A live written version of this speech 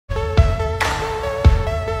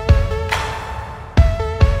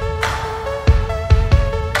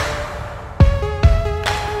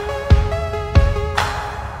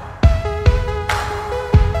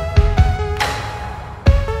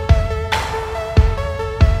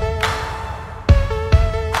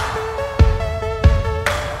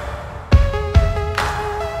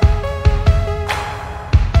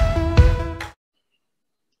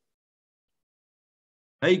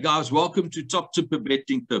Hey guys, welcome to Top Tipper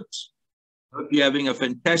Betting Tips. Hope you're having a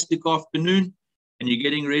fantastic afternoon and you're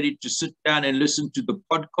getting ready to sit down and listen to the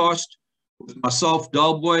podcast with myself,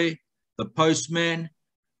 Dalboy, the Postman,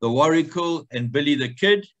 the Warricle, and Billy the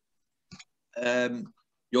Kid,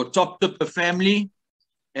 your Top Tipper family.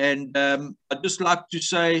 And I'd just like to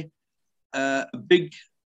say a big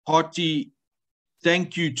hearty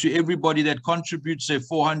thank you to everybody that contributes their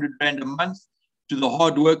 400 Rand a month to the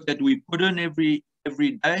hard work that we put in every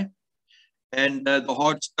day, and the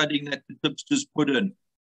hard studying that the tipsters put in.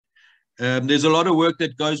 There's a lot of work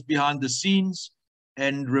that goes behind the scenes,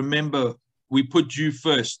 and remember, we put you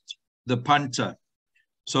first, the punter.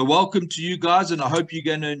 So welcome to you guys, and I hope you're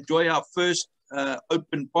going to enjoy our first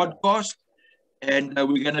open podcast, and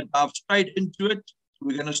we're going to dive straight into it.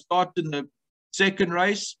 We're going to start in the second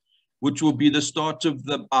race, which will be the start of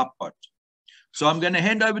the bar pot. So I'm going to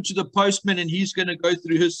hand over to the Postman, and he's going to go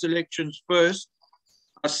through his selections first.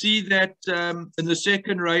 I see that in the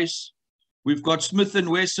second race, we've got Smith &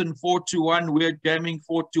 Wesson 4-1, we're jamming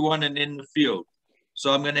 4-1, and then the field.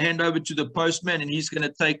 So I'm going to hand over to the Postman, and he's going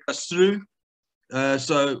to take us through.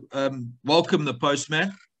 Welcome, the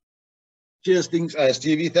Postman. Cheers,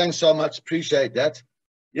 Stevie. Thanks so much. Appreciate that.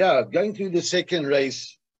 Yeah, going through the second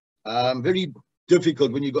race, very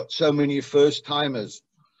difficult when you've got so many first-timers.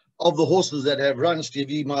 Of the horses that have run,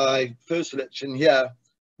 Stevie, my first selection here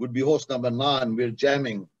would be horse number 9, We're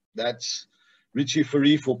Jamming. That's Richie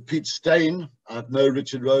Faree for Pete Steyn. I know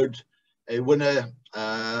Richard rode a winner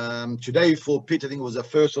today for Pete. I think it was the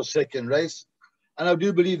first or second race. And I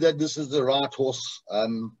do believe that this is the right horse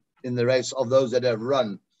in the race of those that have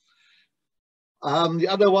run. The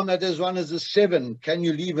other one that has run is the 7. Can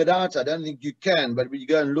you leave it out? I don't think you can. But when you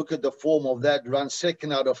go and look at the form of that, run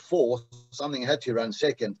second out of 4. Something had to run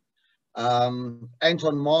second.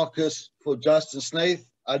 Anton Marcus for Justin Snaith.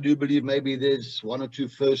 I do believe maybe there's 1 or 2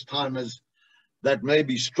 first-timers that may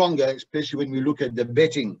be stronger, especially when we look at the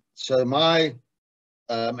betting. So my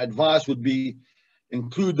advice would be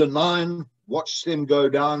include the 9, watch them go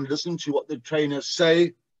down, listen to what the trainers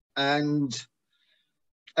say, and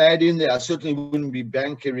add in there. I certainly wouldn't be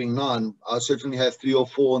bankering 9. I'll certainly have 3 or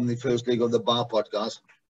 4 in the first leg of the bar pot, guys.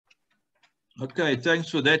 Okay, thanks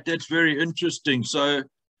for that. That's very interesting. So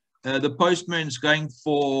the Postman's going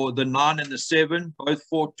for the 9 and the 7, both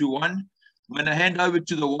 4-1. I'm going to hand over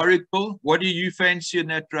to the Warricle. What do you fancy in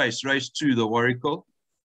that race? Race 2, the Warricle.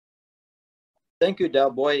 Thank you,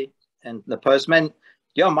 Dalboy and the Postman.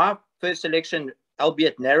 Yeah, my first selection,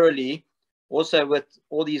 albeit narrowly, also with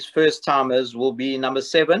all these first-timers, will be number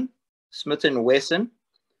 7, Smith & Wesson.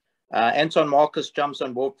 Anton Marcus jumps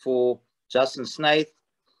on board for Justin Snaith.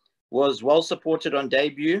 Was well supported on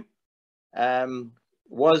debut.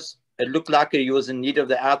 It looked like he was in need of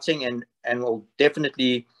the outing and will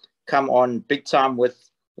definitely come on big time with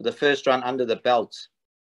the first run under the belt.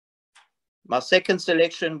 My second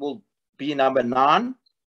selection will be number 9,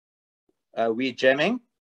 We're Jamming.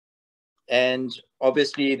 And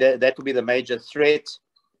obviously that will be the major threat.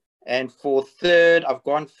 And for third, I've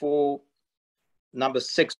gone for number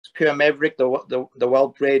 6, Pure Maverick, the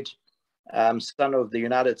well-bred son of the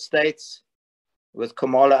United States, with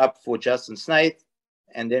Kamala up for Justin Snaith.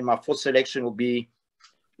 And then my fourth selection will be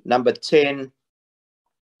number 10,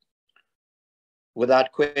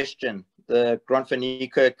 without question, the Grand van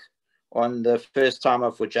Niekerk on the first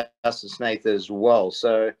timer for Justin Snaith as well.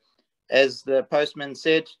 So as the Postman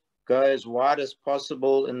said, go as wide as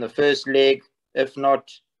possible in the first leg. If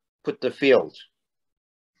not, put the field.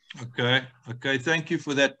 Okay. Thank you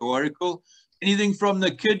for that, Oracle. Anything from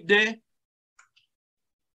the Kid there?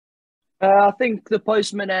 I think the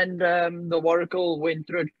Postman and the Warricle went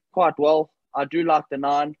through it quite well. I do like the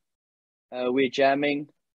 9. We're Jamming.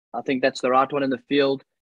 I think that's the right one in the field.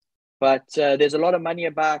 But there's a lot of money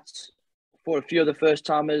about for a few of the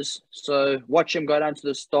first-timers. So watch him go down to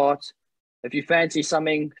the start. If you fancy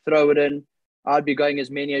something, throw it in. I'd be going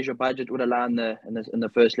as many as your budget would allow in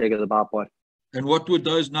the first leg of the bar pot. And what would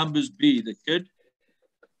those numbers be, the Kid?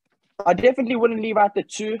 I definitely wouldn't leave out the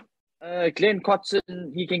 2. Glenn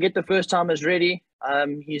Cotson, he can get the first-timers ready.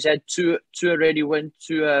 He's had two already win,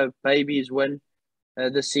 2 babies win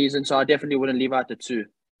this season, so I definitely wouldn't leave out the 2.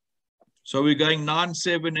 So we're going 9,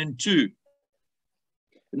 7, and 2.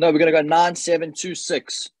 No, we're going to go 9, 7, 2,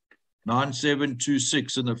 6. 9, 7, 2,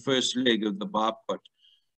 6 in the first leg of the bar pot.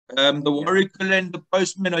 The Warricle and the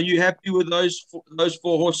Postman, are you happy with those 4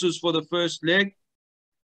 horses for the first leg?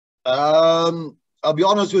 I'll be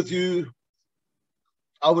honest with you.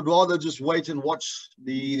 I would rather just wait and watch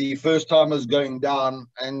the first-timers going down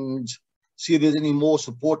and see if there's any more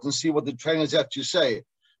support and see what the trainers have to say.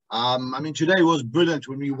 I mean, today was brilliant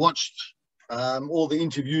when we watched all the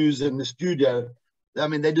interviews in the studio. I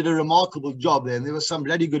mean, they did a remarkable job there, and there was some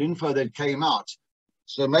bloody good info that came out.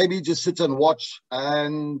 So maybe just sit and watch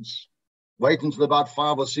and wait until about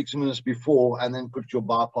 5 or 6 minutes before, and then put your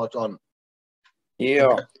bar pot on.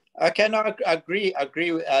 Yeah. Okay, no, I agree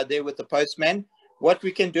there with the postman. What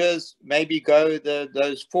we can do is maybe go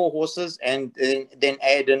those 4 horses and then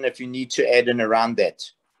add in if you need to add in around that.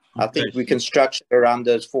 Okay. I think we can structure around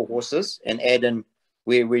those 4 horses and add in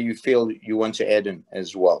where you feel you want to add in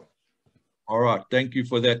as well. All right. Thank you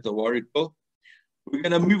for that, the Warrigal. We're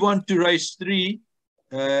going to move on to race 3,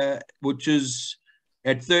 which is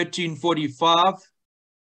at 13:45.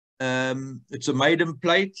 It's a maiden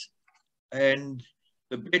plate, and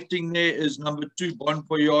the betting there is number 2, Bon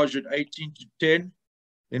Voyage at 18-10.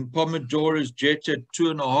 Then Pomodora's Jet at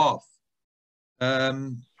 2.5.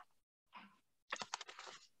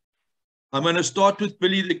 I'm going to start with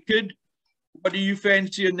Billy the Kid. What do you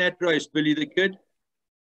fancy in that race, Billy the Kid?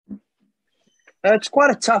 It's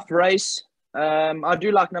quite a tough race. I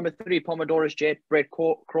do like number 3, Pomodora's Jet, Brett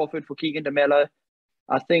Crawford for Keegan DeMello.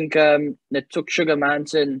 I think it took Sugar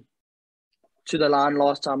Mountain to the line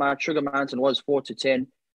last time out. Sugar Mountain was 4-10,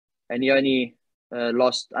 and he only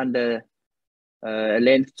lost under a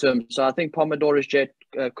length to him. So I think Pomodora's Jet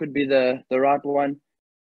could be the right one.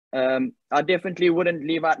 I definitely wouldn't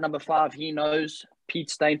leave out number 5, He Knows, Pete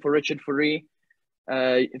Stain for Richard Fourie.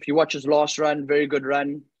 If you watch his last run, very good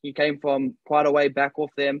run. He came from quite a way back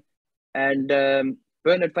off them. And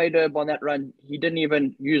Bernard Faderb on that run, he didn't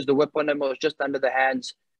even use the whip on him. It was just under the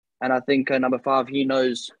hands. And I think number 5, He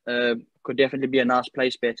Knows, could definitely be a nice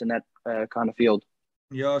place bet in that kind of field.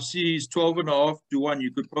 Yeah, I see he's 12.5-1.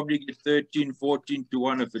 You could probably get 13,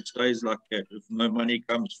 14-1 if it stays like that, if no money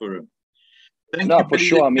comes for him. Thank you, for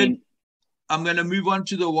sure. I mean, I'm going to move on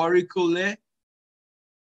to the Warrigal there.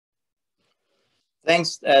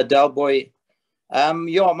 Thanks, Dalboy.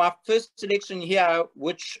 My first selection here,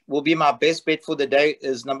 which will be my best bet for the day,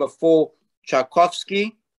 is number 4,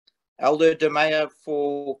 Tchaikovsky. Aldo de Meyer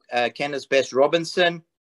for Canis Bass Robinson.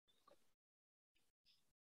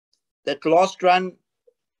 That last run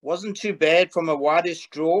wasn't too bad from a widest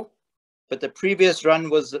draw, but the previous run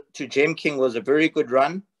was to Gem King was a very good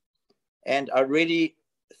run. And I really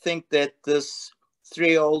think that this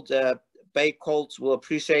 3-year-old Bay Colts will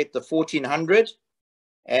appreciate the 1400.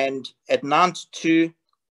 And at 9-2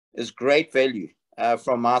 is great value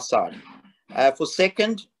from my side. For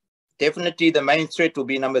second, definitely the main threat will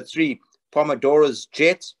be number 3, Pomodora's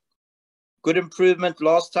Jet. Good improvement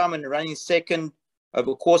last time in running second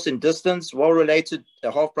over course and distance. Well related,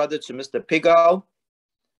 a half brother to Mr. Pigal.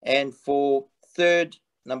 And for third,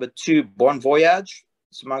 number 2, Bon Voyage.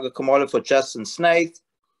 Samaga Kamala for Justin Snaith.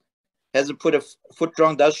 Hasn't put a foot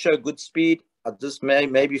wrong, does show good speed. I just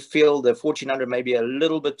maybe feel the 1400 may be a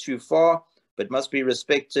little bit too far, but must be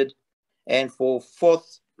respected. And for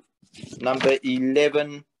fourth, number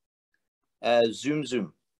 11, Zoom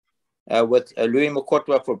Zoom, with Louis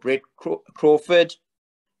Mokotwa for Brett Crawford.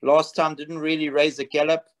 Last time didn't really raise the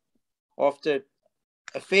gallop after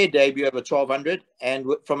a fair debut over 1200, and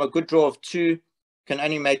from a good draw of 2, can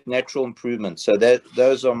only make natural improvements. So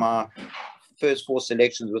those are my first 4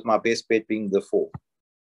 selections, with my best bet being the 4.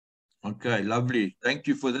 Okay, lovely. Thank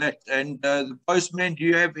you for that. And the postman, do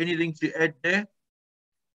you have anything to add there?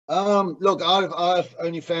 Look, I've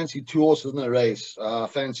only fancied 2 horses in the race.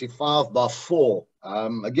 Fancy 5 by 4.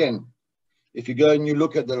 Again, if you go and you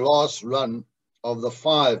look at the last run of the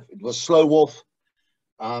 5, it was Slow Wolf.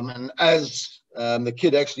 And as the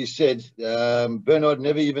kid actually said, Bernard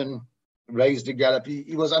never even raised a gallop.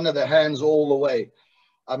 He was under the hands all the way.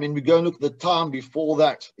 I mean, we go and look at the time before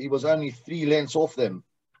that. He was only 3 lengths off them.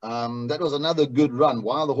 That was another good run.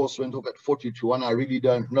 Why the horse went off at 40-1, I really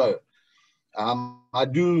don't know. I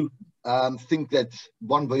do think that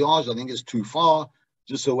Bon Voyage, I think, is too far,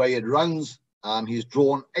 just the way it runs. He's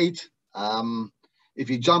drawn 8. If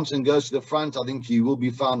he jumps and goes to the front, I think he will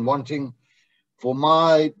be found wanting. For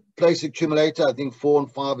my place accumulator, I think 4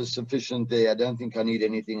 and 5 is sufficient there. I don't think I need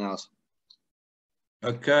anything else.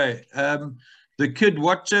 Okay. The kid,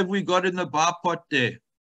 what have we got in the bar pot there?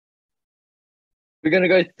 We're going to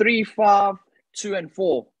go 3, 5, 2, and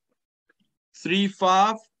 4. 3,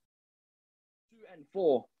 5, 2, and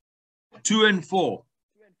 4. 2 and 4.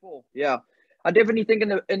 2 and 4. Yeah, I definitely think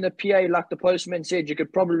in the PA, like the postman said, you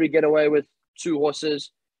could probably get away with 2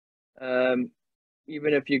 horses. Even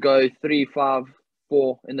if you go 3, 5,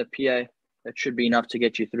 4 in the PA, that should be enough to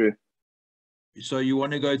get you through. So you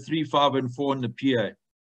want to go 3, 5, and 4 in the PA?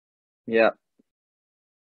 Yeah.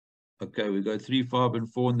 Okay, we go 3, 5,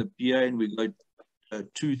 and 4 in the PA, and we go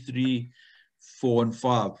 2, 3, 4, and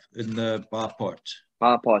 5 in the bar pot.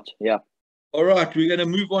 Bar pot, yeah. All right, we're going to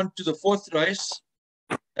move on to the fourth race.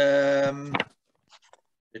 Let's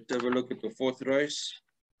have a look at the fourth race.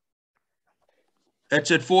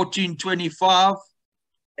 That's at 14:25.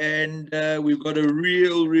 And we've got a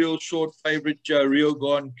real short favorite, Real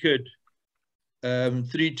Gone Kid,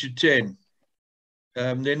 3-10.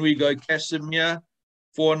 Then we go Casimir,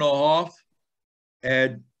 4.5.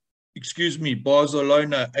 And, excuse me,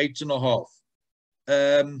 Barcelona, 8.5.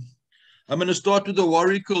 I'm going to start with the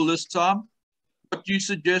Warrigal this time. What do you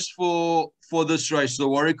suggest for this race? The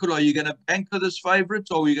Warrigal, are you going to banker this favorite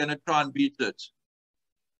or are you going to try and beat it?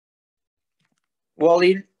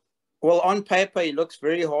 Well, on paper, he looks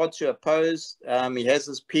very hard to oppose. He has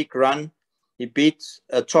his peak run. He beat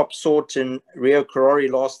a top sort in Rio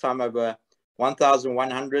Carori last time over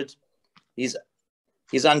 1,100. He's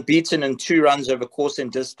unbeaten in 2 runs over course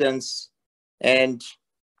and distance and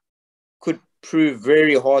could prove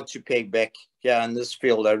very hard to peg back here in this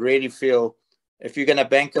field. I really feel if you're going to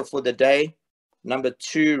banker for the day, number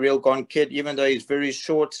 2, Real Gone Kid, even though he's very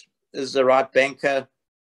short, is the right banker.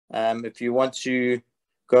 If you want to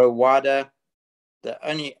go wider, the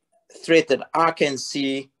only threat that I can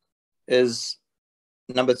see is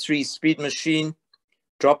number 3, Speed Machine.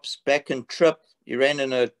 Drops back and trip. He ran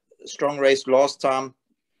in a strong race last time.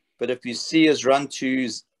 But if you see his run to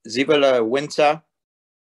Zivela Winter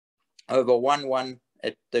over 1-1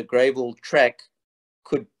 at the gravel track,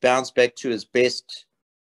 could bounce back to his best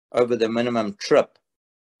over the minimum trip.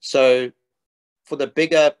 So for the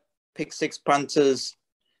bigger pick 6 punters,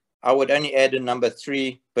 I would only add a number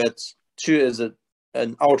 3, but 2 is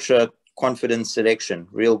an ultra confident selection.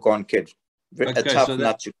 Real Gone Kid. A tough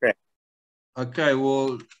nut to crack. Okay,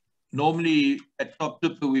 well, normally at Top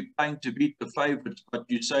Tipper we're playing to beat the favorites, but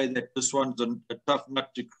you say that this one's a tough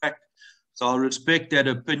nut to crack. So I'll respect that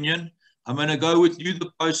opinion. I'm going to go with you,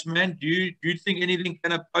 the postman. Do you think anything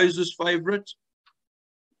can oppose this favorite?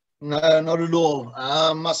 No, not at all.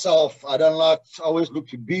 Myself, I always look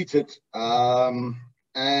to beat it.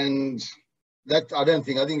 And that I don't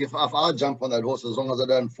think. I think if I jump on that horse, as long as I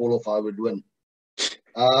don't fall off, I would win.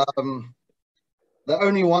 The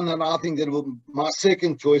only one that I think that will, my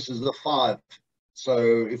second choice is the 5.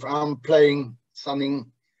 So if I'm playing something,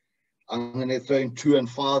 I'm going to throw in 2 and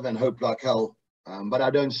 5 and hope like hell. But I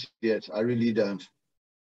don't see it. I really don't.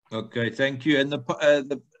 Okay, thank you. And the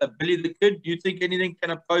Billy the Kid, do you think anything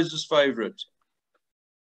can oppose this favorite?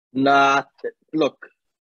 Nah, look,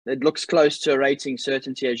 it looks close to a rating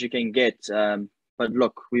certainty as you can get. But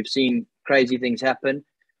look, we've seen crazy things happen.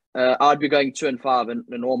 I'd be going 2 and 5, and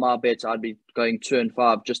in all my bets, I'd be going 2 and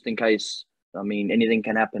 5 just in case. I mean, anything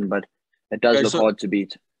can happen, but it does look hard to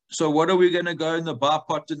beat. So what are we going to go in the bar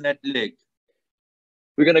pot in that leg?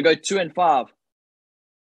 We're going to go 2 and 5.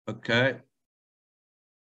 Okay.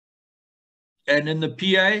 And in the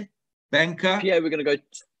PA, banker? PA, we're going to go...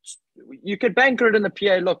 You could banker it in the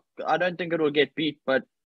PA. Look, I don't think it will get beat, but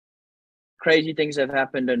crazy things have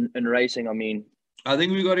happened in racing. I mean... I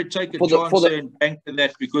think we got to take a chance and banker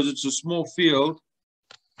that because it's a small field.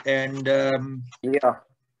 And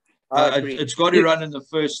it's got to run in the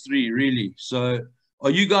first 3, really. So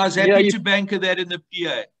are you guys happy to banker that in the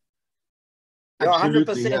PA?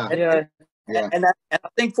 Absolutely, 100%. Yeah. And I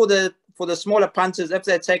think for the smaller punters, if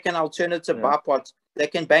they take an alternative bar pot, they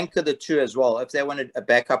can banker the 2 as well. If they wanted a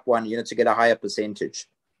backup one, to get a higher percentage.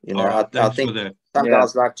 Right, I think some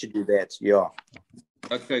guys like to do that. Yeah.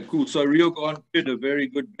 Okay, cool. So Real Gone Kid, a very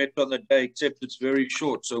good bet on the day, except it's very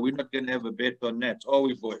short. So we're not going to have a bet on that, are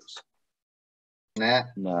we, boys?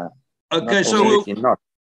 Nah. Okay, so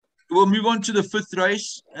we'll move on to the 5th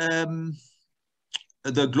race.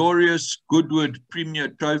 The glorious Goodwood Premier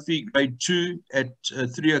Trophy, Grade 2 at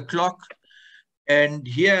 3 o'clock. And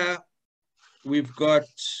here we've got,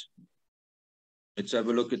 let's have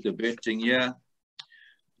a look at the betting here.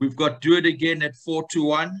 We've got Do It Again at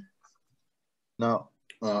 4-1. No,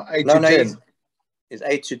 8-10. It's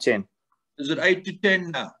 8-10. Is it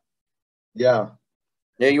 8-10 now? Yeah.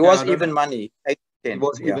 Yeah, he was even money. 8-10. It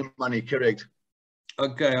was even money, correct.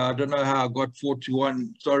 Okay, I don't know how I got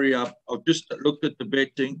 4-1. Sorry, I've just looked at the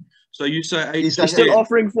betting. So you say 8-10. He's still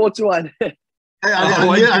offering 4-1.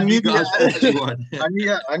 I knew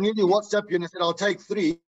you WhatsApp you and I said, I'll take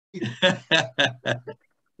 3.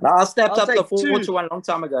 No, I stepped up the 4-1 a long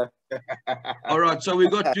time ago. All right, so we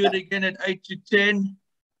got Do It Again at 8-10.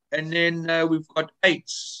 And then we've got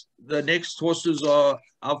 8s. The next horses are,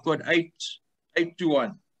 I've got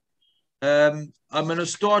 8-1. I'm going to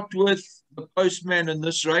start with the postman in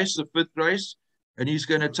this race, the 5th race, and he's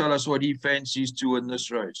going to tell us what he fancies to win this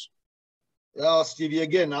race. Well, Stevie,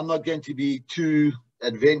 again, I'm not going to be too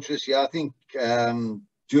adventurous here. I think Do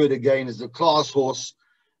It Again is a class horse.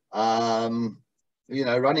 You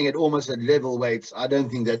know, running at almost at level weights, I don't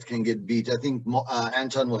think that can get beat. I think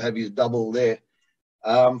Anton will have his double there.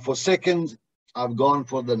 For second, I've gone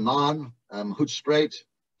for the 9, Hoedspruit.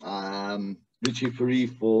 Richie Fourie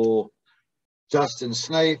for Justin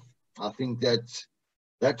Snaith. I think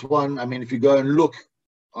that one, I mean, if you go and look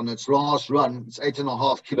on its last run, it's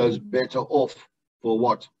 8.5 kilos better off for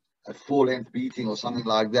what? A 4-length beating or something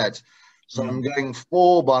like that. So I'm going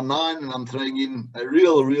 4 by 9, and I'm throwing in a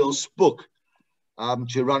real spook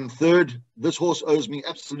to run third. This horse owes me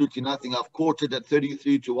absolutely nothing. I've caught it at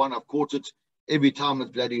 33 to 1. I've caught it every time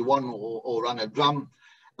it's bloody won or run a drum.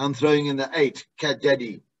 I'm throwing in the 8, Cat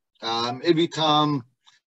Daddy. Every time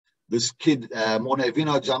this kid,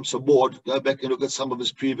 Monevino, jumps aboard, go back and look at some of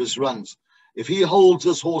his previous runs. If he holds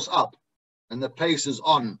this horse up and the pace is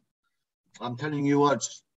on, I'm telling you what,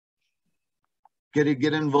 get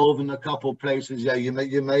involved in a couple of places. Yeah, you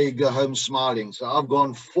may go home smiling. So I've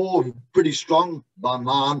gone 4 pretty strong by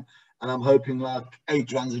 9, and I'm hoping like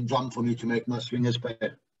 8 runs a drum for me to make my swingers pay.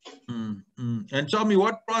 And tell me,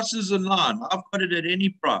 what price is the 9? I've got it at any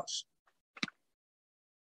price.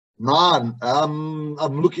 9.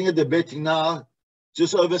 I'm looking at the betting now,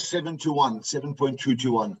 just over 7 to 1, 7.2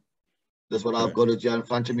 to 1. That's what I've got it here in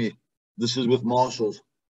front of me. This is with Marshalls.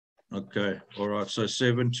 Okay, all right. So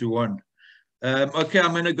 7 to 1. Okay,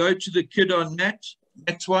 I'm going to go to the kid on that.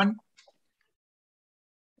 Next one.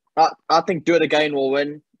 I think Do It Again will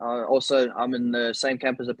win. Also, I'm in the same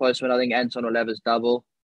camp as the Postman. I think Anton will have his double.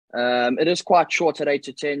 It is quite short at 8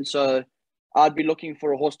 to 10, so I'd be looking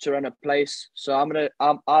for a horse to run a place. So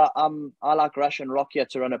I like Russian Rock here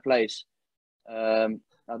to run a place. I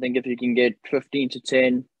think if you can get 15 to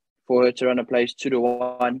 10 for her to run a place, 2 to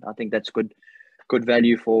 1, I think that's good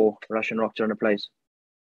value for Russian Rock to run a place.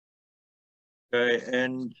 Okay,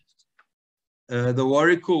 and the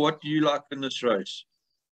Warrigal, what do you like in this race?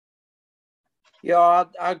 Yeah,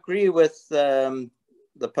 I agree with the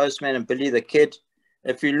Postman and Billy the Kid.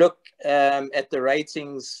 If you look at the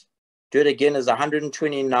ratings, Do It Again is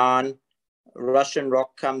 129. Russian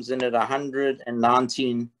Rock comes in at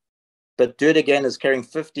 119. But Do It Again is carrying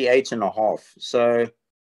 58.5. So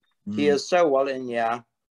he is so well in here.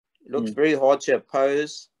 Looks very hard to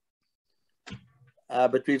oppose.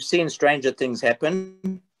 But we've seen stranger things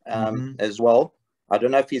happen as well. I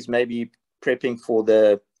don't know if he's maybe prepping for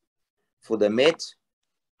the Met,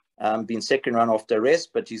 being second run off the rest,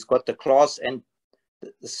 but he's got the class. And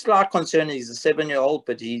the slight concern is he's a 7-year-old,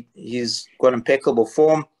 but he's got impeccable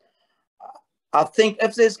form. I think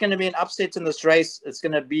if there's going to be an upset in this race, it's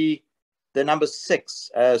going to be the number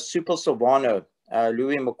 6, Super Silvano,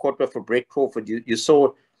 Louis Makotwa for Brett Crawford. You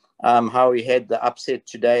saw how he had the upset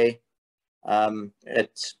today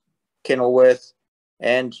at Kenilworth,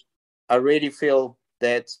 and I really feel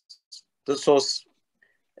that this horse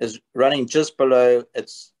is running just below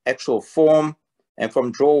its actual form, and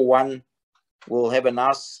from draw 1 will have a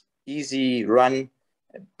nice easy run,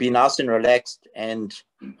 be nice and relaxed, and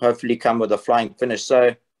hopefully come with a flying finish.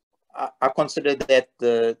 So I consider that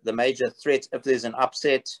the major threat if there's an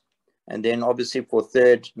upset. And then obviously for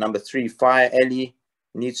third, number 3, Fire Alley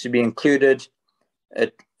needs to be included.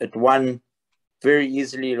 It won very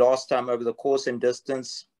easily last time over the course and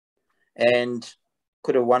distance, and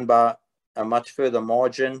could have won by a much further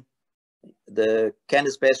margin. The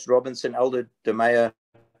Candice Bass, Robinson, Elder DeMeyer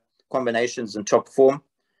combinations in top form.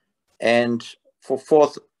 And for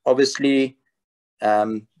fourth, obviously,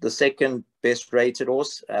 the second best rated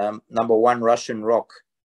horse, number 1, Russian Rock.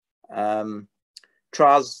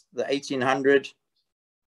 Tries the 1800.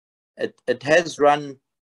 It has run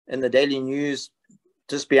in the Daily News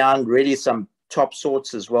just behind really some top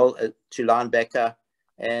sorts as well to linebacker,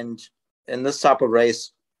 and in this type of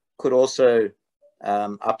race could also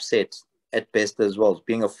upset at best as well,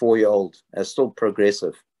 being a 4-year-old, still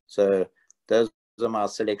progressive. So those are my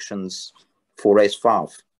selections for race 5.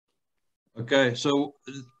 Okay, so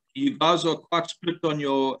you guys are quite split on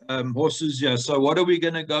your horses here. So what are we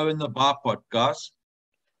going to go in the bar pot, guys?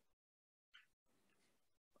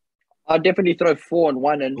 I'd definitely throw 4 and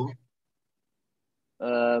 1 in.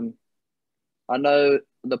 I know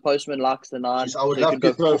the Postman likes the 9. I would love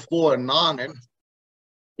to throw 4 and 9 in.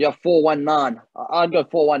 Yeah, 4, 1, 9. I'd go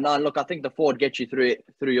 4, 1, 9. Look, I think the 4 would get you through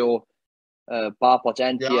your bar pot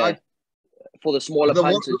and PA for the smaller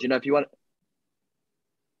punters. You know, if you want.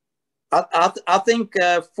 I think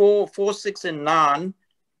 4, 6, and 9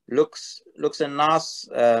 looks a nice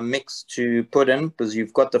mix to put in, because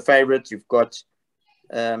you've got the favorites, you've got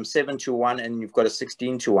 7 to 1, and you've got a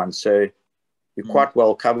 16 to 1. So you're quite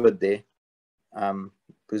well covered there,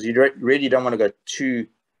 because you really don't want to go too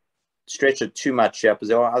stretch it too much here, because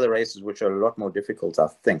there are other races which are a lot more difficult, I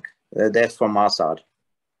think. That's from my side.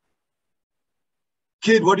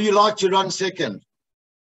 Kid, what do you like to run second?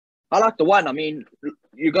 I like the one. I mean,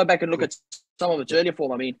 you go back and look at some of its earlier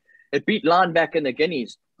form. I mean, it beat Line back in the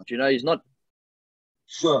Guineas. You know, he's not.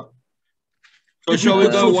 Sure. So shall we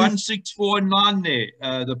go 1, 6, 4, and 9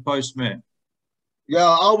 there, the postman? Yeah,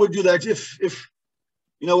 I would do that. If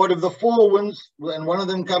you know what, if the 4 wins and one of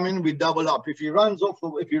them come in, we double up. If he runs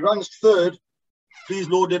third, please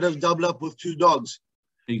Lord, let us double up with 2 dogs.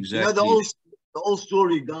 Exactly. You know, the whole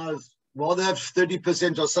story, guys. Rather have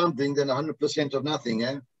 30% or something than 100% of nothing,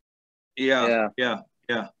 eh? Yeah.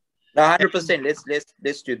 100%.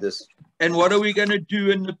 Let's do this. And what are we going to do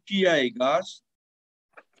in the PA, guys?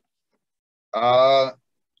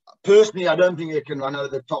 Personally, I don't think it can run out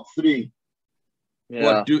of the top 3. Yeah,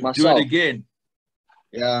 what, do it again?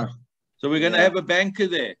 Yeah. So we're going to have a banker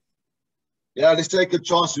there. Yeah, let's take a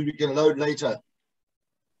chance so we can load later.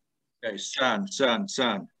 Okay, sound.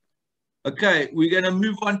 Okay, we're going to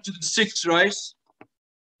move on to the 6th race.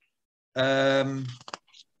 The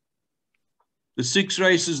 6th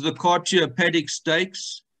race is the Cartier Paddock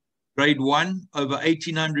Stakes, grade 1, over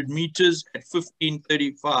 1,800 meters at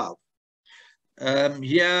 15:35.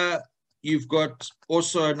 Here you've got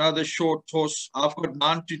also another short horse. I've got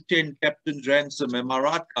 9 to 10 Captain's Ransom. Am I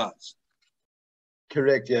right, guys?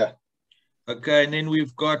 Correct, yeah. Okay, and then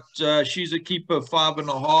we've got She's a Keeper,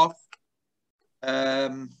 5.5.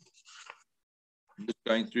 I'm just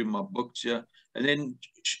going through my books here. And then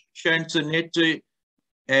Chancenette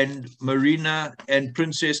and Marina and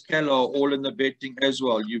Princess Keller are all in the betting as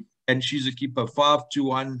well. And She's a Keeper,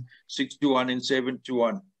 5-1, 6-1, and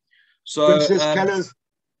 7-1. So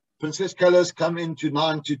Princess Keller's come into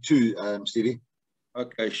 9-2, Stevie.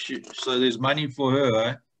 Okay, so there's money for her,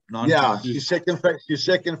 eh? Yeah, she's second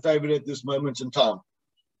favorite at this moment in time.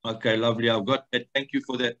 Okay, lovely. I've got that. Thank you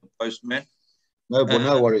for that, postman. No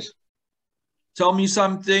worries. Tell me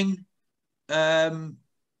something. I'm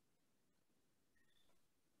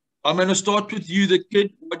going to start with you, the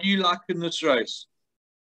kid. What do you like in this race?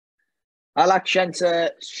 I like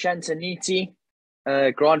Chantaniti,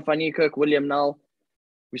 Grant Van Niekerk, William Null.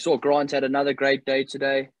 We saw Grant had another great day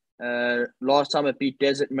today. Last time it beat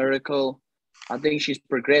Desert Miracle. I think she's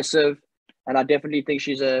progressive, and I definitely think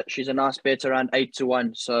she's a nice bet around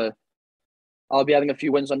 8-1. So I'll be having a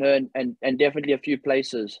few wins on her and definitely a few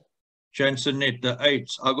places. Chancenette, the 8.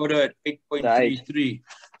 I got her at 8.33.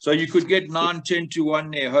 So you could get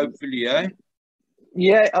 9-10-1 there, hopefully, eh?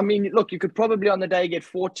 Yeah, I mean, look, you could probably on the day get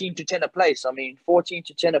 14-10 a place. I mean,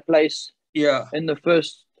 14-10 a place. Yeah. In the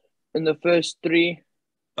first 3.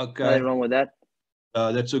 Okay. Nothing wrong with that.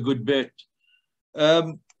 That's a good bet.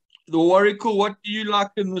 The Oracle, what do you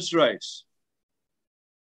like in this race?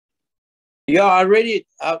 Yeah,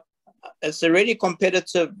 it's a really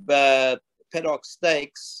competitive paddock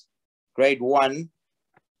stakes, grade 1.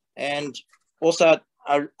 And also,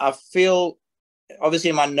 I feel,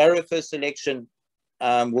 obviously, my narrow first selection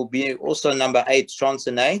will be also number 8,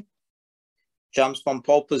 Chansonnet. Jumps from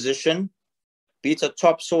pole position. Beat a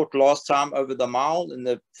top sort last time over the mile in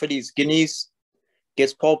the Fillies Guineas.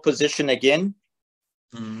 Gets pole position again.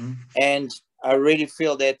 Mm-hmm. And I really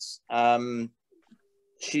feel that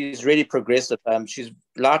she's really progressive. She's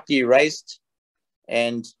lightly raced,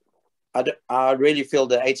 and I really feel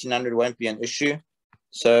that 1,800 won't be an issue.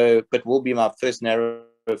 So, but will be my narrow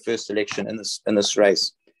first selection in this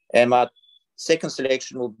race. And my second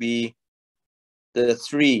selection will be the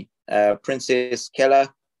 3, Princess Keller.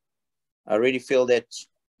 I really feel that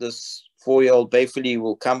this 4-year-old Bayfilly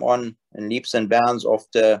will come on in leaps and bounds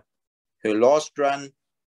after her last run.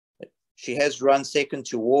 She has run second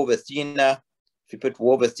to War of Athena. If you put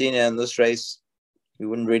War of Athena in this race, you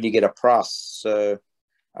wouldn't really get a price. So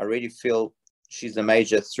I really feel she's a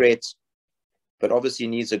major threat, but obviously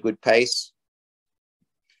needs a good pace.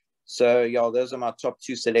 So, yeah, those are my top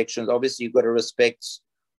 2 selections. Obviously, you've got to respect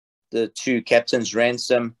the 2 Captain's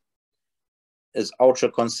Ransom. Is ultra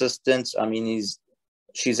consistent. I mean,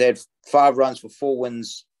 she's had 5 runs for 4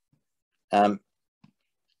 wins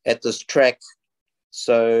at this track.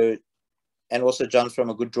 So, and also jumps from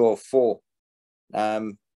a good draw of 4.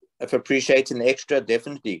 If appreciating the extra,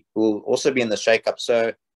 definitely will also be in the shake-up.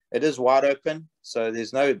 So it is wide open. So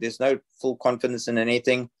there's no full confidence in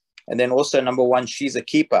anything. And then also number 1, She's a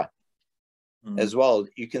Keeper as well.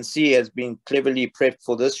 You can see has been cleverly prepped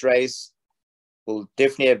for this race. Will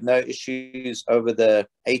definitely have no issues over the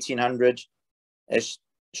 1,800. As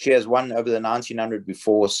she has won over the 1,900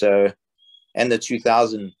 before, so, and the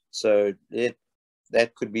 2,000. So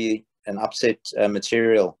that could be an upset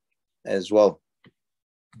material as well.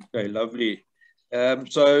 Okay, lovely.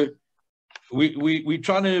 So we're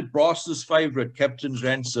trying to brass this favorite, Captain's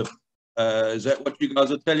Ransom. Is that what you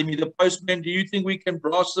guys are telling me? The postman, do you think we can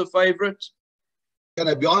brass the favorite? Can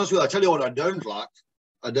I be honest with you? I'll tell you what I don't like.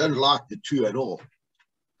 I don't like the 2 at all.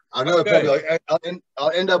 I know Okay. probably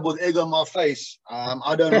I'll end up with egg on my face.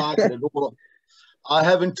 I don't like it at all. I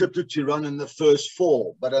haven't tipped it to run in the first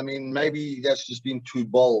 4, but I mean, maybe that's just been too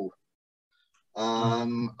bold.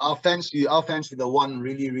 I'll fancy the 1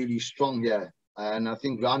 really, really strong here. And I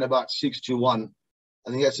think round about 6-1. I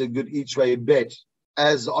think that's a good each way bet.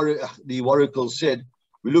 As the Oracle said,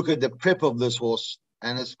 we look at the prep of this horse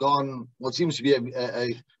and it's gone, what seems to be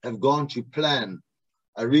have gone to plan.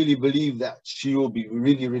 I really believe that she will be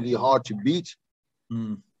really, really hard to beat.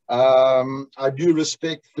 I do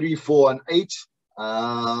respect 3, 4, and 8.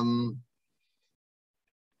 I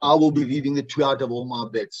will be leaving the 2 out of all my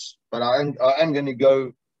bets, but I am going to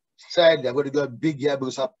go. Sadly, I'm going to go big here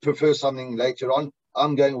because I prefer something later on.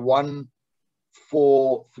 I'm going 1,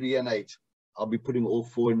 4, 3, and 8. I'll be putting all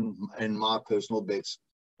 4 in my personal bets.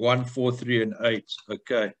 1, 4, 3, and 8.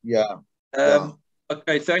 Okay. Yeah.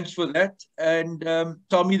 Okay, thanks for that. And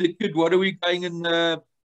Tommy the Kid, what are we going in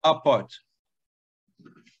our pot?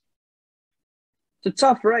 It's a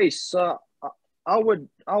tough race. So I would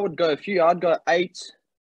go a few. I'd go 8,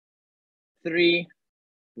 3,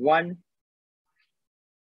 1.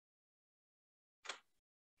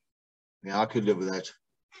 Yeah, I could live with that.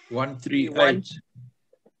 1, 3, 1. 8.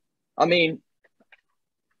 I mean,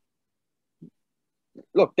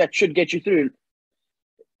 look, that should get you through.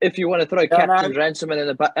 If you want to throw Captain's Ransom and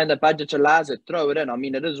the budget allows it, throw it in. I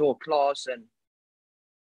mean, it is all class,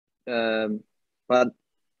 and but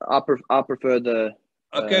I prefer the.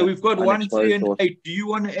 Okay, we've got 1, 3, and 8. Do you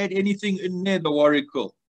want to add anything in there, the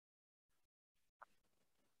Oracle?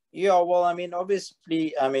 Yeah, well, I mean,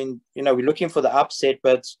 obviously, I mean, you know, we're looking for the upset,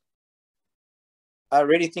 but I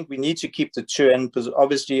really think we need to keep the 2 in because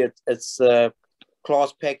obviously it's a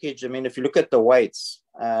class package. I mean, if you look at the weights,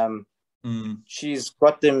 she's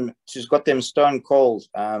got them stone cold.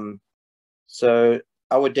 So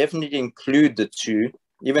I would definitely include the 2,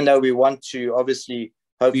 even though we want to obviously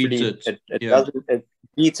hopefully it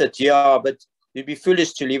beats it, yeah, but it'd be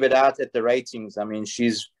foolish to leave it out at the ratings. I mean,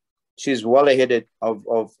 she's well ahead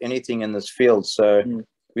of anything in this field. So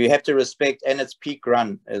we have to respect, and it's peak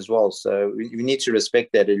run as well. So we need to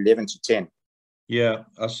respect that 11-10. Yeah,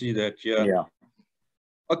 I see that. Yeah.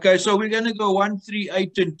 Okay, so we're going to go 1, 3,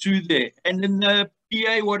 8, and 2 there. And in the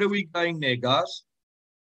PA, what are we going there, guys?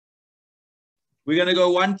 We're going to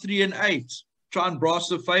go 1, 3, and 8. Try and brass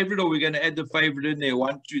the favorite, or we're going to add the favorite in there,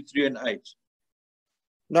 1, 2, 3, and 8.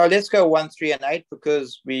 No, let's go 1, 3, and 8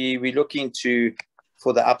 because we're looking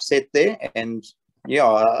for the upset there. And yeah,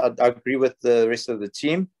 I agree with the rest of the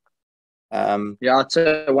team. Yeah, I'd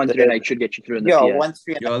say 1, 3, and 8 should get you through in the PA. 1,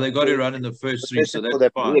 3, and 8. Yeah, they got to run in the first 3, so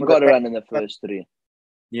that's fine. They've got to run in the first 3.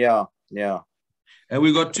 Yeah. And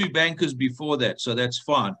we've got 2 bankers before that, so that's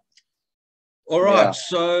fine. All right,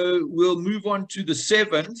 so we'll move on to the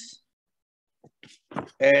 7th.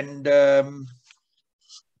 And I'm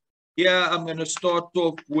going to start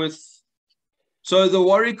off with, so the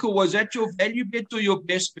Oracle, was that your value bet or your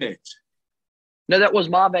best bet? No, that was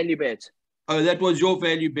my value bet. Oh, that was your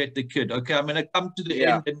value bet, the Kid. Okay, I'm going to come to the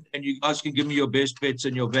end and you guys can give me your best bets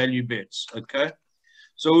and your value bets. Okay,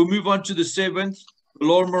 so we'll move on to the 7th.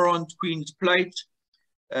 Lormorant Queen's Plate,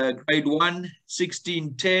 grade 1,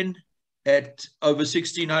 1610 at over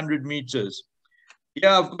 1600 meters.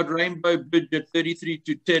 Yeah, I've got Rainbow Bridge at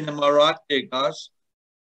 33-10. Am I right there, guys?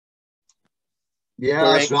 Yeah,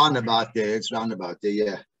 correct. It's round about there.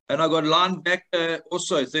 Yeah. And I got Linebacker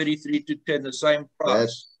also 33-10, the same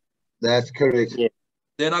price. That's correct. Yeah.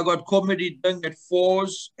 Then I got Comedy Ding at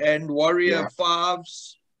 4s and Warrior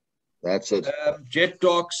 5s. That's it. Jet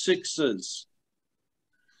Dark 6s.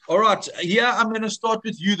 All right. Yeah, I'm going to start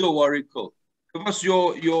with you, the Oracle. Give us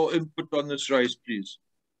your input on this race, please.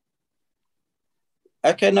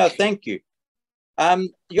 Okay, no, thank you.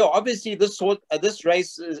 Obviously this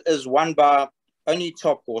race is won by only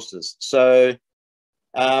top horses. So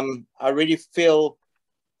I really feel,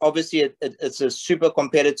 obviously, it's a super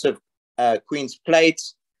competitive Queen's Plate.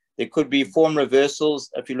 There could be form reversals.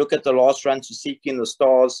 If you look at the last run to Seeking the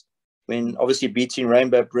Stars, when obviously beating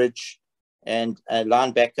Rainbow Bridge and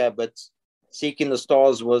Linebacker, but Seeking the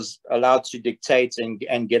Stars was allowed to dictate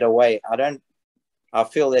and get away. I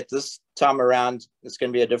feel that this time around, it's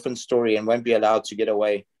going to be a different story and won't be allowed to get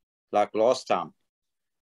away like last time.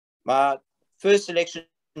 My first selection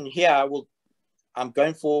here, I'm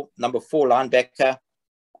going for number 4, Linebacker,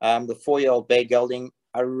 the 4-year-old Bay Gelding.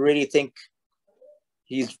 I really think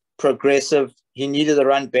he's progressive. He needed a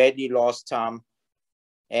run badly last time.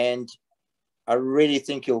 And I really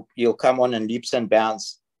think he'll come on in leaps and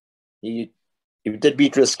bounds. He did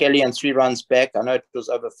beat Riskelly and 3 runs back. I know it was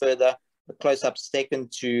over further. A close-up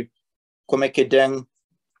second to Komekiding.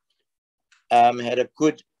 Had a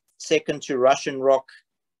good second to Russian Rock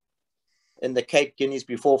in the Cape Guineas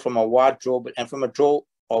before from a wide draw, and from a draw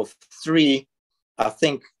of 3, I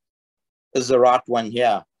think is the right one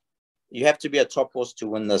here. You have to be a top horse to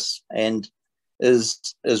win this, and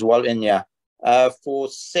is well in here. For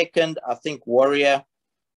second, I think Warrior.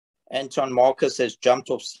 Anton Marcus has jumped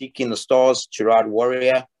off Seeking the Stars to ride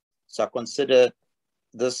Warrior. So I consider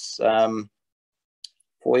this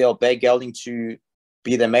 4-year-old Bay Gelding to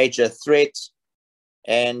be the major threat.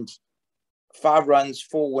 And 5 runs,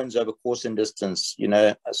 4 wins over course and distance, you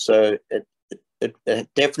know, so it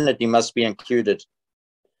definitely must be included.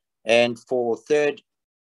 And for third,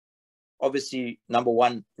 obviously, number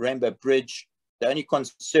 1, Rainbow Bridge. The only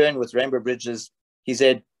concern with Rainbow Bridge is he's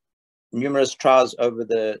had numerous trials over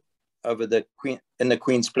the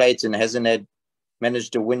Queen's Plate and hasn't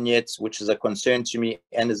managed to win yet, which is a concern to me,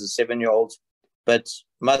 and is a 7-year-old, but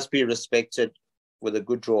must be respected with a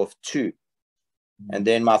good draw of 2. And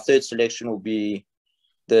then my third selection will be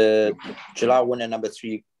the July winner, number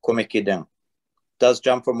 3, Komekiding. Does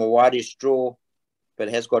jump from a wideish draw, but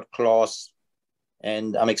has got class,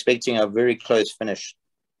 and I'm expecting a very close finish.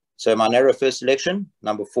 So my narrow first selection,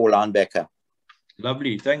 number 4, Linebacker.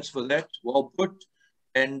 Lovely. Thanks for that. Well put.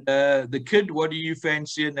 And the kid, what do you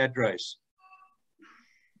fancy in that race?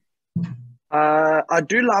 I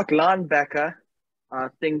do like Linebacker. I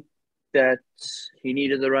think that he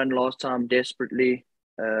needed the run last time desperately,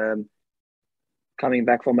 coming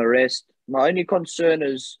back from a rest. My only concern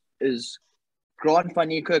is Grant van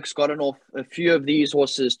Niekerk's gotten off a few of these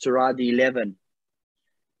horses to ride the 11.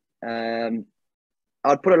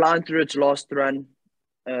 I'd put a line through its last run.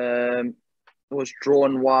 It was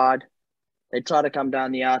drawn wide. They tried to come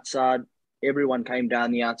down the outside. Everyone came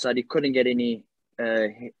down the outside. He couldn't get any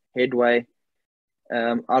headway.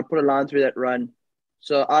 I'd put a line through that run.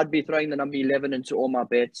 So I'd be throwing the number 11 into all my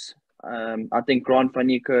bets. I think Grant van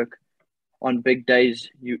Niekerk, on big days,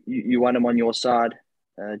 you want him on your side.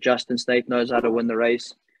 Justin State knows how to win the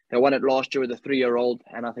race. They won it last year with a 3-year-old,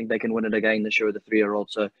 and I think they can win it again this year with a 3-year-old.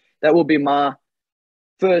 So that will be my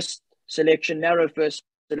first selection, narrow first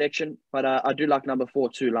selection. But I do like number 4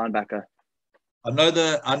 too, Linebacker. I know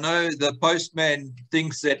the postman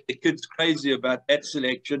thinks that the kid's crazy about that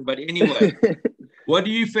selection, but anyway, what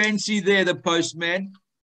do you fancy there, the postman?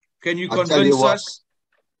 Can you convince us?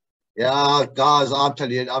 Yeah, guys, I'll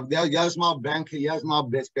tell you. Here's my banker. Here's my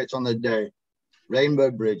best bets on the day.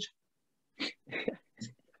 Rainbow Bridge.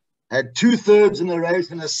 Had 2/3 in the race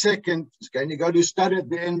and a second. It's going to go to stud at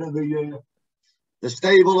the end of the year. The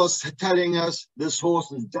stable is telling us this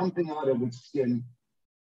horse is jumping out of its skin.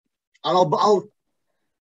 And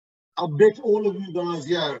I'll bet all of you guys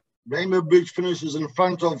here, Rainbow Bridge finishes in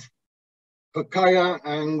front of Pakaya,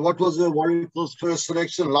 and what was the Warriors' first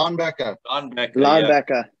selection? Linebacker.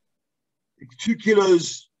 Linebacker. Yeah. 2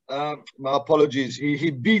 kilos. My apologies. He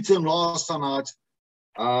beat him last night.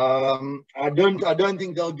 I don't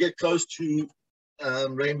think they'll get close to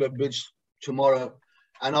Rainbow Bridge tomorrow.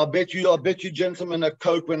 And I'll bet you gentlemen a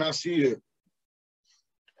Coke when I see you.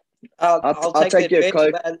 I'll take your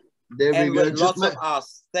Coke. There we go. Lots of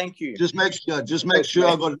ice. Thank you. Just make sure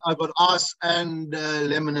I got ice and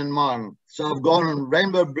lemon in mine. So I've gone on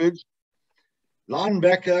Rainbow Bridge,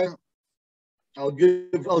 Linebacker. I'll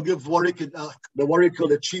give Warwick the Warwick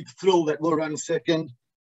a cheap thrill that will run second,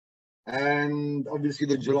 and obviously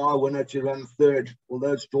the July winner to run third.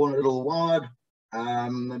 Although it's drawn a little wide. I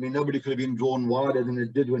mean, nobody could have been drawn wider than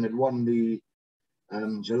it did when it won the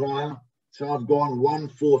July. So I've gone 1,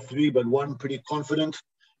 4, 3, but 1 pretty confident.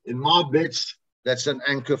 In my bets, that's an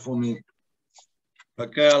anchor for me.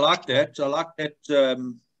 Okay, I like that.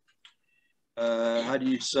 How do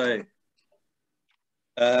you say?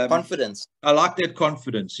 Confidence. I like that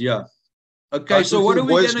confidence, yeah. Okay, so what are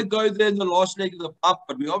we going to go there in the last leg of the pub?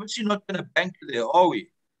 But we're obviously not going to bank there, are we?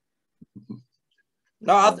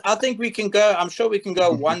 No, I think we can go. I'm sure we can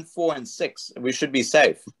go 1, 4, and 6. We should be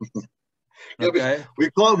safe. Okay. We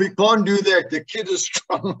can't do that. The kid is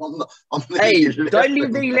strong on the Hey, 11. don't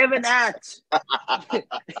leave the 11 out.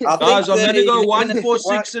 Guys, I'm going to go 1, 4,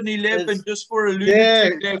 6, and 11 just for a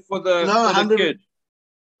lunatic there for the kid.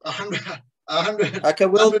 100. Okay,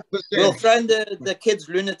 we'll throw in the kid's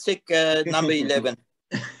lunatic number 11.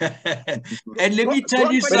 And let me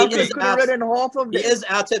tell you something. He is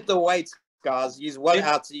out at the weight, guys. He's well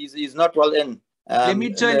out. He's not well in. Let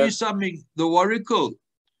me tell you something. The Warricle.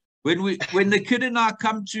 When the kid and I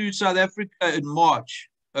come to South Africa in March,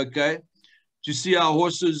 okay, to see our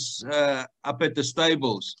horses up at the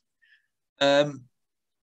stables.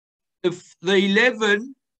 If the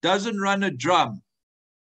 11 doesn't run a drum,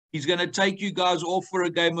 he's going to take you guys off for a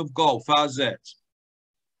game of golf. How's that?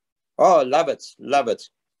 Oh, love it. Love it.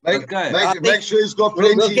 Make sure he's got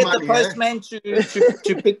We'll plenty get money. the postman to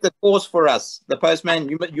pick the course for us. The postman,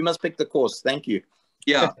 you must pick the course. Thank you.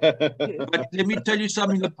 Yeah. But let me tell you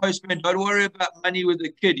something, the postman, don't worry about money with the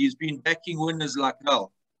kid. He's been backing winners like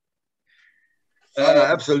hell. No,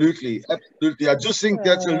 absolutely. Absolutely. I just think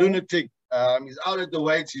that's a lunatic. He's out at the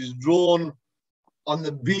weights. He's drawn on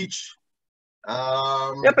the beach.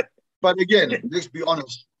 But again, let's be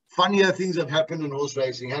honest. Funnier things have happened in horse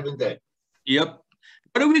racing, haven't they? Yep.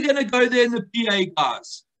 What are we going to go there in the PA,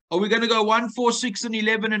 guys? Are we going to go 1, 4, 6, and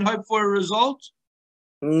 11 and hope for a result?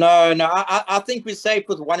 No. I think we're safe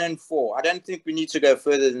with 1 and 4. I don't think we need to go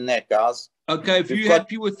further than that, guys. Okay, if you're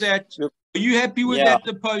happy with that, are you happy with that,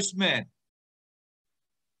 the postman?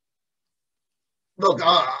 Look,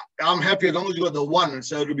 I'm happy as long as you got the 1.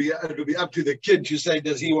 So it'll be up to the kid to say,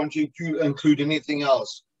 does he want to include anything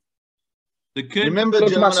else? The kid. Remember,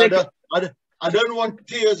 gentlemen, I don't want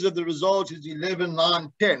tears if the result is 11,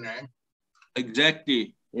 9, 10. Eh?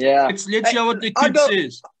 Exactly. Yeah. Let's hear what the kid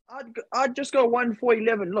says. I'd just go 1, 4,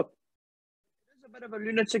 11. Look, it's a bit of a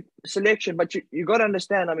lunatic selection, but you got to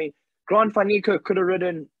understand. I mean, Grant Van Niekerk could have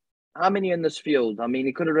ridden how many in this field? I mean,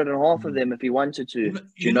 he could have ridden half of them if he wanted to.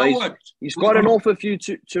 You know what? He's got an awful few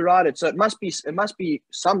to ride it, so it must be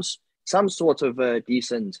some sort of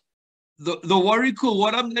decent. The Warrigal,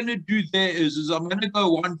 what I'm going to do there is I'm going to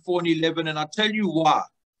go 1, 4, and 11, and I'll tell you why.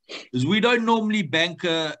 Is we don't normally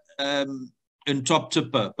banker in top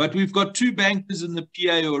tipper, but we've got 2 bankers in the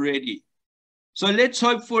PA already. So let's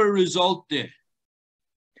hope for a result there.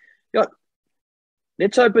 Yeah,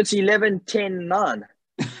 let's hope it's 11, 10, 9.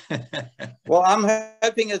 Well, I'm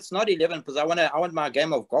hoping it's not 11 because I want my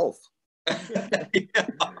game of golf.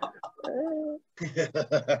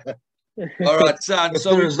 All right, son.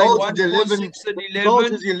 So we say 1, 4, 6, and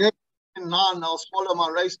 11. Is 11 and 9. I'll swallow my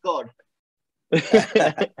race card.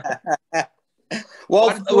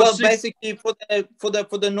 well, basically for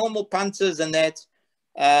the normal punters and that,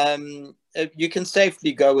 you can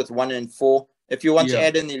safely go with 1 and 4. If you want to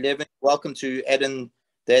add in 11, welcome to add in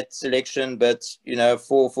that selection. But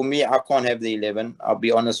for me, I can't have the 11. I'll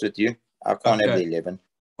be honest with you, I can't have the 11.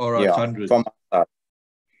 All right, 100. From my side.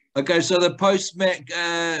 Okay, so the postman,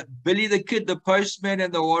 Billy the Kid, the postman,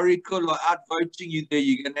 and the Warrigal are outvoting you there.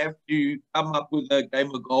 You're going to have to come up with a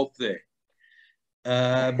game of golf there.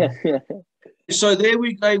 So there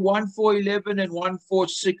we go, 1, 4, 11 and 1, 4,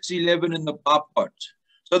 6, 11 in the bar pot.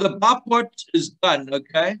 So the bar pot is done,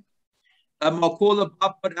 okay? I'll call the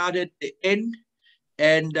bar pot out at the end,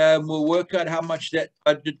 and we'll work out how much that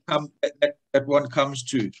budget that one comes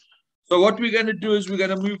to. So what we're going to do is we're going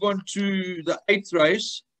to move on to the 8th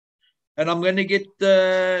race. And I'm going to get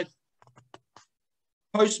the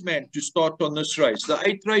postman to start on this race. The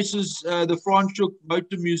 8th race is the Franschhoek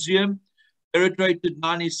Motor Museum, merit rated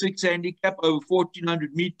 96 handicap over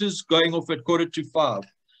 1,400 meters, going off at 4:45.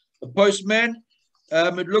 The postman,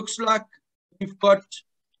 it looks like we've got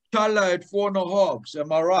Chala at 4.5.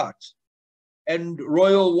 Am I right? And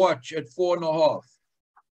Royal Watch at 4.5.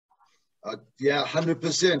 Yeah,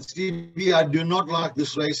 100%. Stevie, I do not like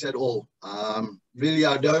this race at all. Really,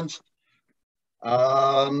 I don't.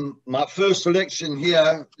 My first selection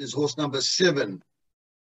here is horse number 7,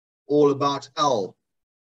 All About Al.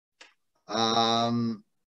 I'm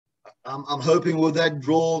hoping with that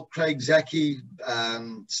draw, Craig Zaki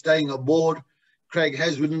staying aboard. Craig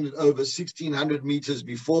has ridden it over 1,600 meters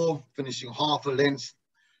before, finishing half a length.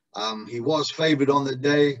 He was favored on the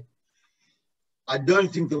day. I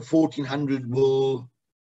don't think the 1,400 will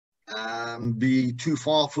be too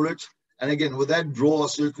far for it. And again, with that draw, I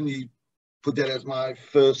certainly put that as my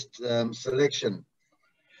first selection.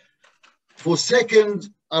 For second,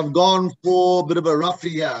 I've gone for a bit of a roughie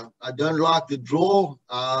here. I don't like the draw.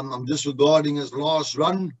 I'm disregarding his last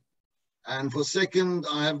run. And for second,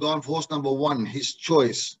 I have gone for horse number 1, His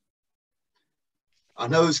Choice. I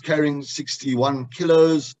know he's carrying 61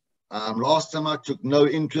 kilos. Last time I took no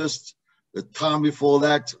interest. The time before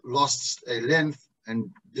that, lost a length and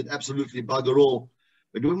did absolutely bugger all.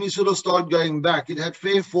 But when we sort of start going back, it had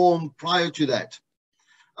fair form prior to that.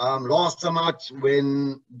 Last time out,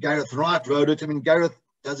 when Gareth Wright rode it, I mean, Gareth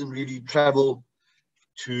doesn't really travel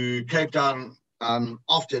to Cape Town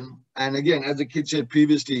often. And again, as the kid said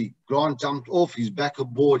previously, Grant jumped off. He's back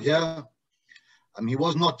aboard here. He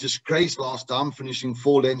was not disgraced last time, finishing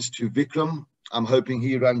 4 lengths to Vikram. I'm hoping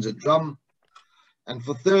he runs a drum. And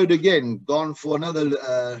for third, again, gone for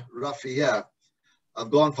another roughie here. I've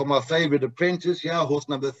gone for my favorite apprentice here, horse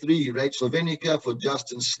number 3, Rachel Venica for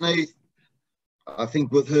Justin Snaith. I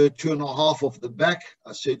think with her 2.5 off the back,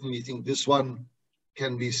 I certainly think this one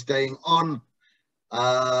can be staying on.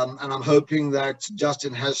 And I'm hoping that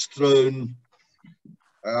Justin has thrown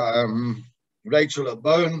Rachel a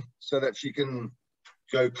bone so that she can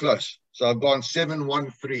go close. So I've gone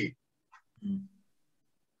 7-1-3.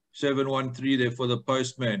 7-1-3 there for the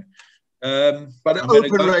postman. But an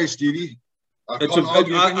open race, Stevie. I can't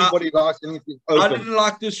argue if anybody likes anything open. I didn't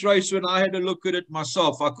like this race when I had a look at it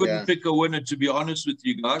myself. I couldn't pick a winner, to be honest with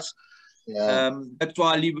you guys. That's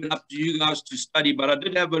why I leave it up to you guys to study. But I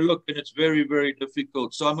did have a look, and it's very, very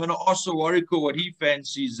difficult. So I'm going to ask Warwico what he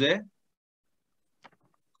fancies there.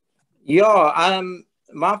 Yeah,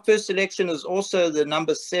 my first selection is also the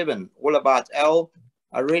number 7, All About L.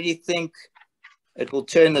 I really think it will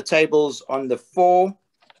turn the tables on the 4,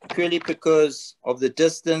 purely because of the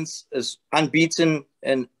distance. Is unbeaten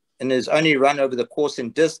in his only run over the course in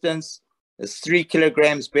distance. Is 3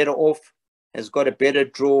 kilograms better off, has got a better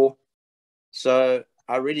draw. So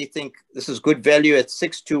I really think this is good value at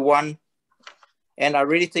 6-1. And I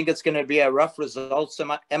really think it's going to be a rough result. So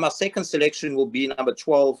my second selection will be number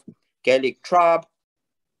 12, Gaelic Tribe.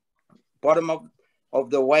 Bottom of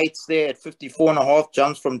the weights there at 54.5,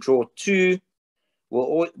 jumps from draw 2.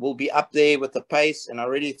 Will be up there with the pace, and I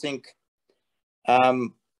really think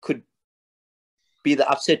could be the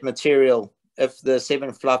upset material if the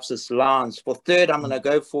 7 Fluffs lands. For third, I'm going to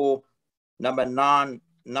go for number 9,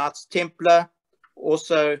 Knights Templar.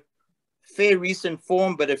 Also, fair recent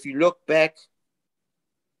form, but if you look back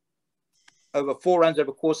over 4 runs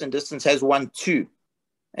over course and distance, has won 2.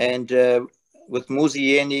 And with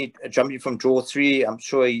Muzieni jumping from draw 3, I'm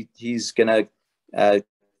sure he's going to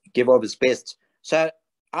give of his best. So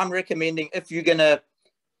I'm recommending, if you're going to,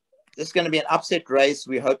 this is going to be an upset race.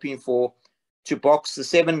 We're hoping for to box the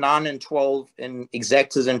 7, 9, and 12 in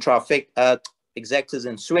exactas and exactas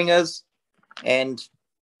and swingers. And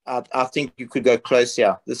I think you could go close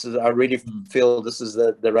here. I really feel this is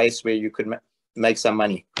the race where you could make some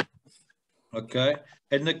money. Okay.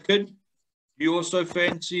 And the kid, you also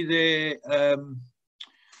fancy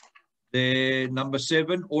their number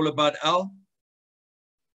 7, All About Al?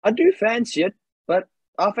 I do fancy it, but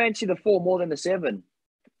I fancy the 4 more than the 7.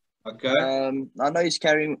 Okay. I know he's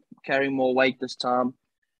carrying more weight this time,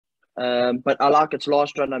 but I like its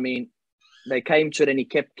last run. I mean, they came to it and he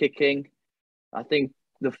kept kicking. I think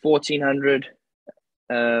the 1400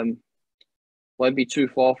 won't be too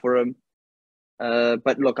far for him.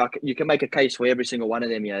 But look, you can make a case for every single one of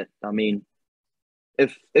them yet. I mean,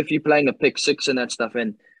 if you're playing a pick 6 and that stuff,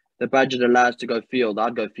 and the budget allows to go field,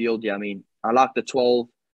 I'd go field. Yeah, I mean, I like the 12.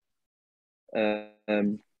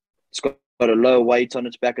 It's got a low weight on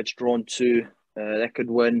its back. It's drawn 2. That could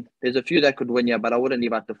win. There's a few that could win, yeah, but I wouldn't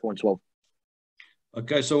leave out the 4 and 12.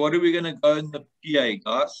 Okay, so what are we going to go in the PA,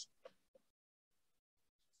 guys?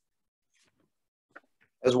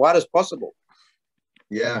 As wide as possible.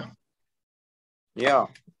 Yeah.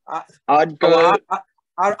 I'd go.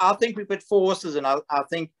 I think we put 4 horses, and I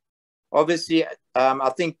think, obviously, I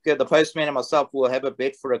think the postman and myself will have a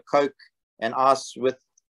bet for a Coke and us with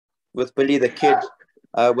Billy the Kid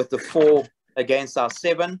with the 4 against our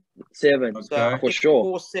 7. 7, so for sure.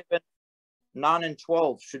 4, 7, 9, and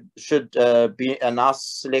 12 should be a nice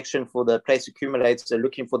selection for the place accumulator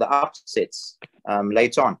looking for the upsets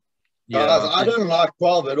later on. Yeah, I don't like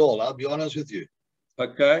 12 at all. I'll be honest with you.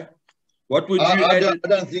 Okay. What would you add?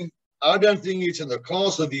 I don't think it's in the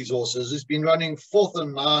class of these horses. It's been running 4th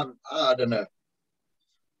and 9. I don't know.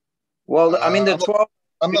 Well, I mean, the 12.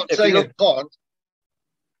 I'm not saying it can't,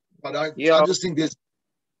 but I just think there's.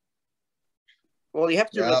 Well, you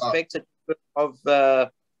have to respect it.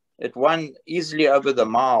 It won easily over the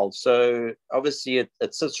mile, so obviously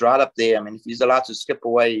it sits right up there. I mean, if he's allowed to skip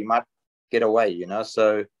away, he might get away, you know.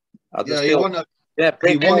 So he won at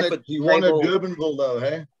Durbanville, though,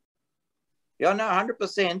 hey? Yeah, no,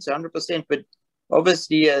 100%. But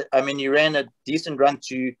obviously, I mean, he ran a decent run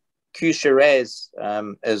to Q Shiraz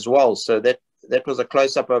as well, so that was a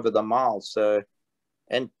close up over the mile. So,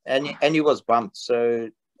 and he was bumped.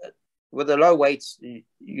 So, with the low weights,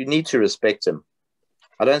 you need to respect him.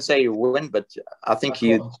 I don't say he will win, but I think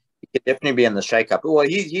he could definitely be in the shake-up. Well,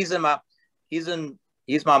 he's my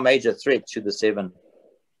major threat to the 7.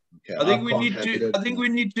 Okay, I think we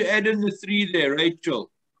need to add in the 3 there,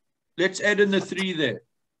 Rachel. Let's add in the 3 there.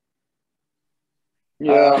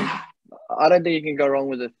 Yeah, I don't think you can go wrong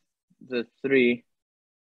with the 3.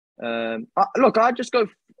 Look, I'd just go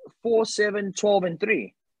 4, 7, 12, and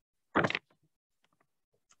 3.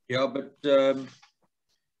 Yeah, but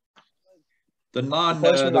The nine,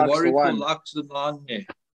 postman the likes the Warwickal one. likes the nine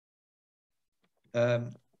there.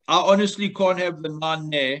 I honestly can't have the nine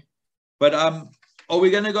there, but are we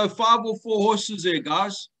going to go 5 or 4 horses there,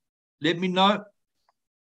 guys? Let me know.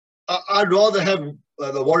 I'd rather have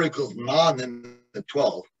the Warwickal's 9 than the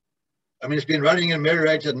 12. I mean, it's been running in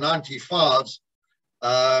Merirated 95s,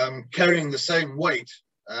 carrying the same weight.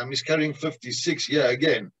 He's carrying 56 here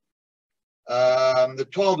again. The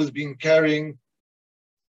 12 has been carrying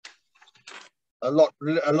a lot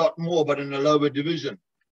more, but in a lower division.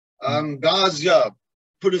 Guys, yeah,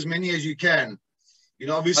 put as many as you can. You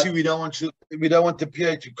know, obviously we don't want the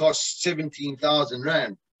PA to cost 17,000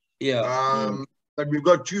 rand. Yeah. But we've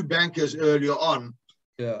got 2 bankers earlier on.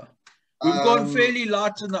 Yeah. We've gone fairly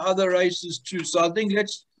light in the other races too. So I think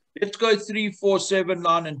let's go 3, 4, 7,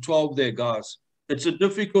 9, and 12 there, guys. It's a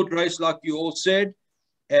difficult race, like you all said,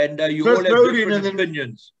 and you all have different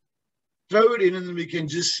opinions. Throw it in, and then we can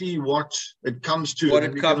just see what it comes to. What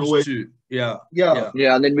it comes to. Yeah.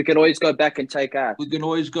 And then we can always go back and take out. We can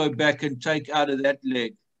always go back and take out of that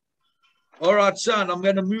leg. All right, son, I'm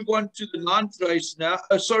going to move on to the 9th race now.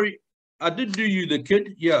 Sorry, I did do you the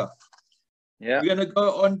kid. Yeah. We're going to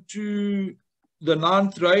go on to the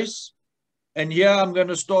 9th race. And here I'm going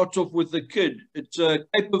to start off with the kid. It's a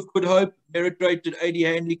Cape of Good Hope, merit rated 80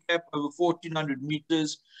 handicap over 1,400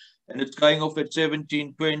 meters. And it's going off at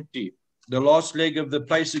 17.20. The last leg of the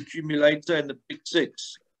place accumulator and the pick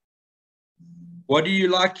 6. What do you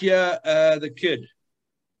like here, the kid?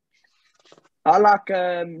 I like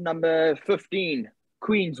number 15,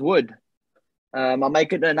 Queen's Wood. I'll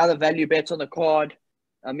make it another value bet on the card.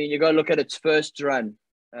 I mean, you go look at its first run.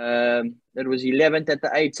 It was 11th at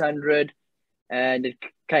the 800, and it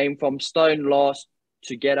came from stone last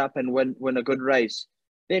to get up and win a good race.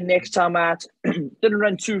 Then next time out, didn't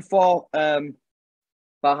run too far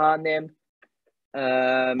behind them.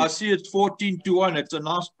 I see it's 14-1. It's a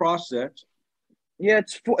nice price, that. Yeah,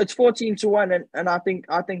 it's 14-1, and I think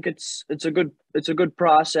it's a good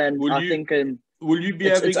price, and will you be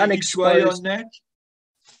having an each way on that?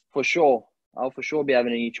 For sure, I'll for sure be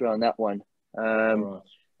having an each way on that one. Right.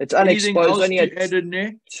 It's unexposed. Anything else only to add in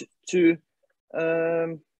there?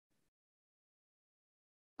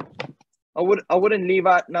 I wouldn't leave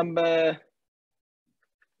out number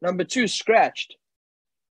 2, Scratched.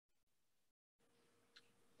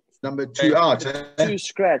 Number 2 out. 2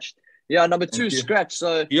 Scratched. Yeah, number 2 Scratched.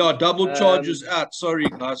 So yeah, double charge is out. Sorry,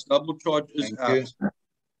 guys, double charge is out.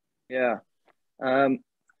 Yeah.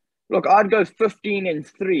 Look, I'd go 15 and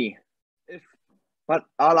 3, but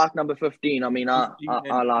I like number 15. I mean, I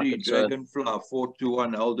like it. Dragonfly,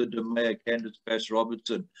 4-1, Elder DeMeyer, Candace Bass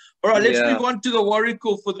Robertson. All right, let's move on to the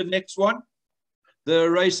Warwickal for the next one.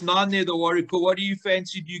 The race 9 there, the Warwickal. What do you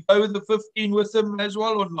fancy? Do you go with the 15 with them as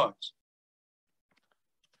well or not?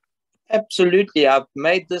 Absolutely. I've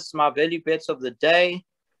made this my value bets of the day.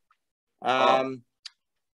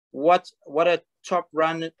 What a top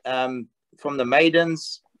run from the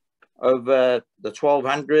maidens over the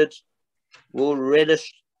 1,200. Will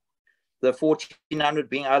relish the 1,400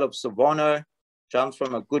 being out of Savano. Jumps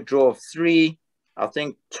from a good draw of 3. I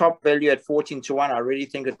think top value at 14-1. I really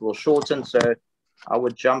think it will shorten, so I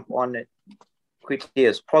would jump on it quickly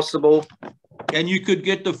as possible. And you could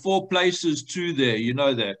get the 4 places too there. You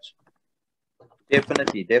know that.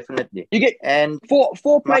 Definitely. You get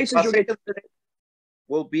four places. My second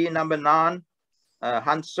will be number 9,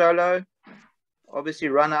 Hunt Solo. Obviously,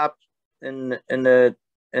 runner up in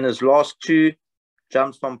his last 2,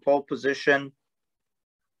 jumps from pole position.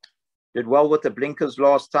 Did well with the blinkers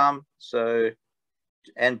last time,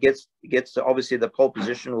 and gets obviously the pole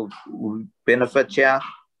position will benefit here.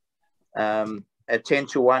 At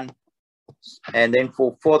 10-1. And then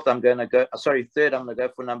for third, I'm going to go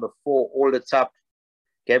for number 4, All It's Up,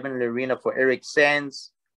 Gavin Lorena for Eric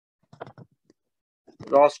Sands.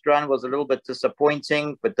 Last run was a little bit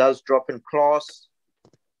disappointing, but does drop in class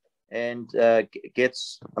and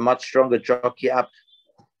gets a much stronger jockey up,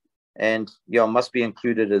 and must be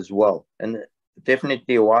included as well. And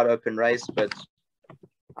definitely a wide open race, but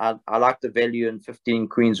I like the value in 15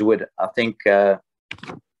 Queenswood. I think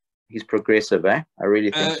he's progressive, I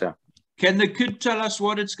really think so. Can the kid tell us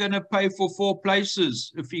what it's going to pay for 4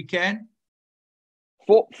 places, if he can?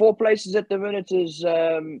 4 places at the minute is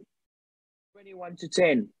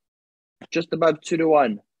 21-10, just above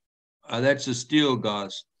 2-1. That's a steal,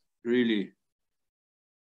 guys. Really.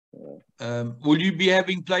 Will you be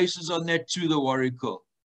having places on that too, the Warwickal?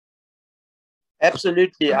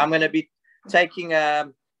 Absolutely. I'm going to be taking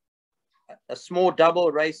a small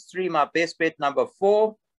double race 3, my best bet number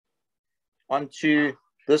 4, onto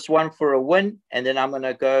this one for a win, and then I'm going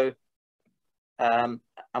to go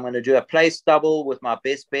I'm going to do a place double with my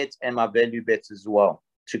best bets and my value bets as well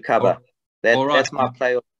to cover. All right. That's my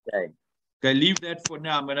play of the day. Okay, leave that for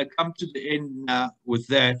now. I'm going to come to the end now with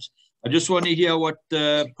that. I just want to hear what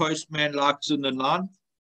the postman likes in the 9th.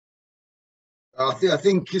 I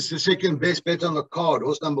think it's the second best bet on the card.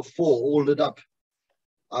 Horse number 4, all lit up.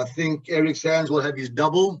 I think Eric Sands will have his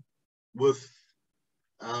double with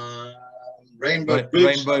Rainbow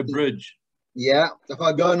Bridge. Rainbow Bridge. Yeah, if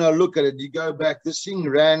I go and I look at it, you go back, this thing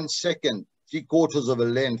ran second, 3/4 of a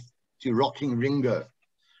length to Rocking Ringo.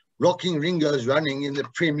 Rocking Ringo is running in the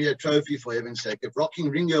Premier Trophy, for heaven's sake. If Rocking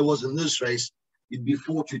Ringo was in this race, it'd be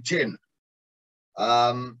 4-10.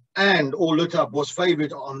 And All Lit Up was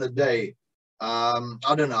favourite on the day. I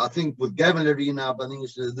don't know. I think with Gavin Arena up, I think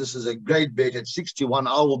this is a great bet at 61.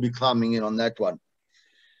 I will be climbing in on that one.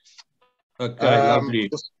 Okay,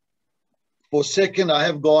 lovely. For second, I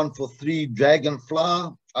have gone for 3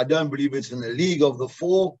 Dragonfly. I don't believe it's in the league of the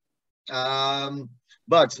 4.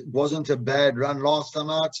 But it wasn't a bad run last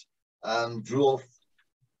time out. Drew off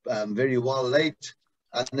very well late.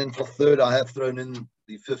 And then for third, I have thrown in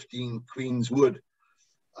the 15 Queenswood.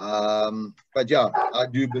 But yeah, I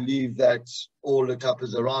do believe that All Lit Up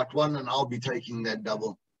is the right one, and I'll be taking that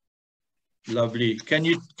double. Lovely. Can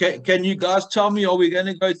you guys tell me, are we going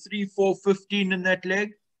to go 3, 4, 15 in that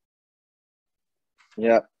leg?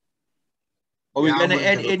 Yeah. Are we going to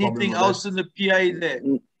add anything else in the PA there?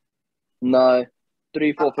 No.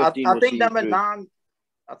 3, 4, 15. I think number 9.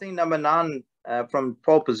 I think number 9 from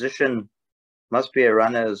pole position must be a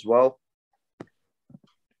runner as well.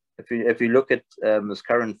 If you look at his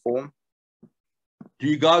current form. Do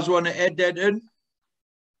you guys want to add that in?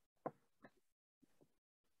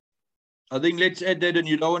 I think let's add that in.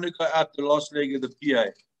 You don't want to go out the last leg of the PA.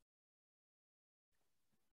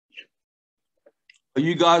 Are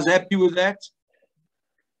you guys happy with that?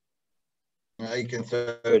 Yeah, you can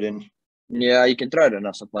throw it in. Yeah, you can throw it in,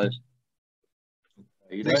 I suppose.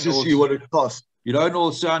 Let's just see what it costs. You don't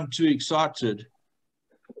all sound too excited.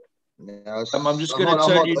 Yeah, I'm just going to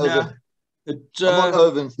tell you now. I'm not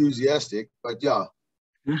over enthusiastic, but yeah.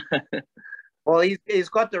 Well, he's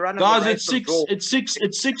got the run. Guys, it's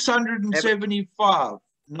 675.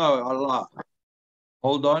 No, I lie.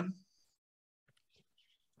 Hold on.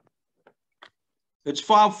 It's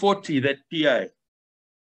 540, that PA.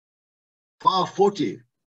 540.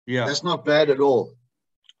 Yeah. That's not bad at all.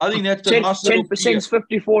 I think that's a nice little 10% is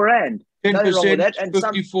 54 Rand. 10%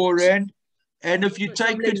 54 Rand. And if you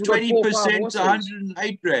take the 20%,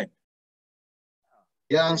 108 Rand.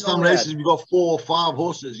 Yeah, in some races we've got 4 or 5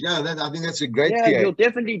 horses. Yeah, I think that's a great PA. You'll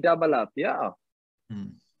definitely double up. Yeah. I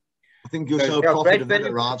think you're so profitable. Great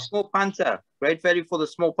value for the small punter. Great value for the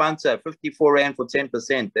small punter. 54 Rand for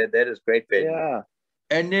 10%. That is great value. Yeah.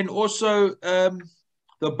 And then also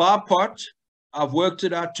the bar pot, I've worked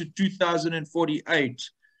it out to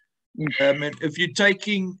 2,048. And if you're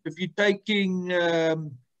taking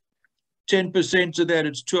 10% of that,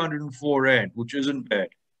 it's 204 Rand, which isn't bad,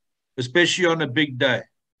 especially on a big day.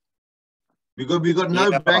 We got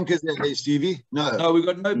no bankers there, Stevie. No, we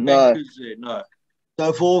got no bankers there. No.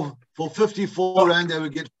 So for 54 Rand, they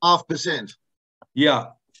would get 5%.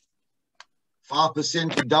 Yeah.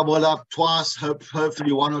 5% to double up twice.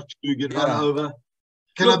 Hopefully 1 or 2 get run over.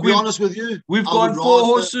 Can I be honest with you? We've gone 4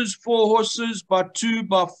 horses, by 2,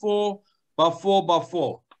 by 4, by 4, by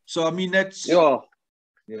 4. So I mean that's yeah.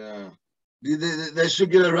 They should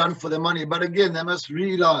get a run for their money. But again, they must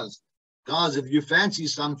realize, guys, if you fancy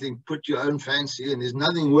something, put your own fancy in. There's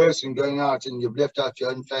nothing worse than going out and you've left out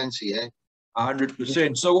your own fancy, eh?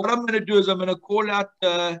 100%. So what I'm going to do is I'm going to call out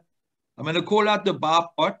the bar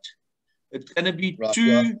pot. It's going to be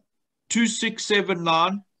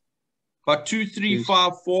 2,679 by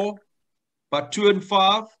 2,354 by 2 and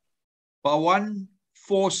 5 by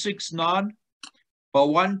 1,469 by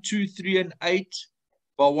 1, 2, 3 and 8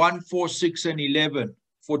 by 1, 4, 6 and 11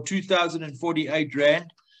 for 2,048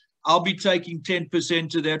 Rand. I'll be taking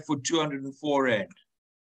 10% of that for 204 Rand.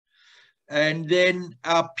 And then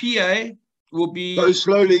our PA will be... Go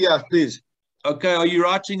slowly, yeah, please. Okay, are you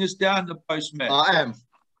writing this down, the postman? I am,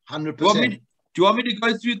 100%. Do you want me to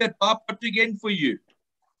go through that bar pot again for you?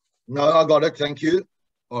 No, I got it, thank you.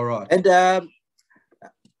 All right. And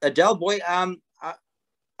Adele boy, I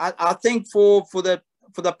think for the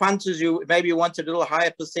punters, you maybe want a little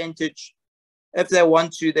higher percentage. If they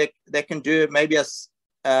want to, they can do maybe if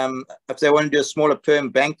they want to do a smaller perm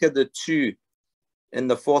banker, the 2 in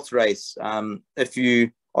the 4th race. If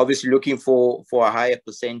you obviously looking for a higher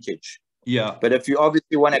percentage. Yeah. But if you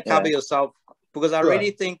obviously want to cover yourself, because I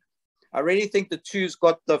really think the 2's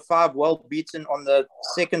got the 5 well beaten on the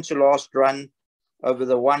second to last run over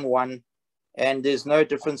the 1-1. and there's no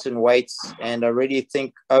difference in weights. And I really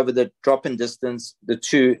think over the drop in distance, the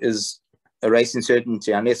 2 is a racing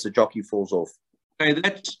certainty unless the jockey falls off. Okay,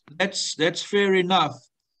 that's fair enough.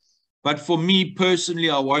 But for me personally,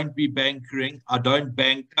 I won't be bankering. I don't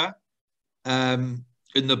banker in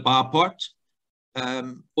the bar pot.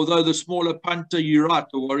 Although the smaller punter, you're right,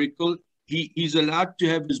 the Oracle, he's allowed to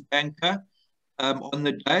have his banker on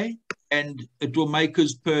the day, and it will make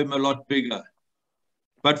his perm a lot bigger.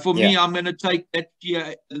 But for me, I'm going to take that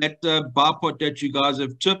bar pot that you guys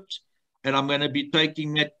have tipped, and I'm going to be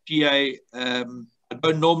taking that PA. I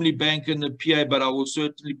don't normally bank in the PA, but I will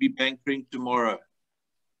certainly be bankering tomorrow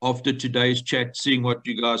after today's chat, seeing what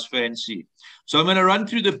you guys fancy. So I'm going to run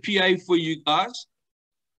through the PA for you guys.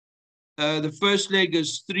 The first leg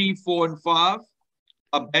is 3, 4, and 5.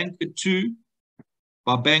 By banker 2,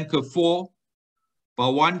 by banker 4, by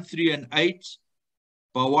 1, 3, and 8,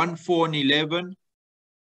 by 1, 4, and 11,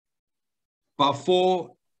 by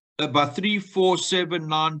 3, 4, 7,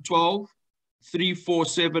 9, 12, 3, 4,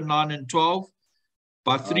 7, 9, and 12,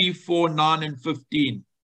 by 3, 4, 9, and 15.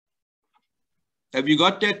 Have you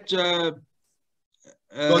got that?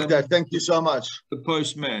 Got that. Thank you so much. The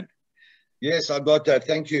postman. Yes, I got that.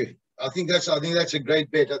 Thank you. I think that's a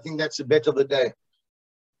great bet. I think that's the bet of the day.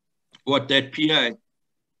 What, that PA?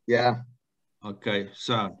 Yeah. Okay,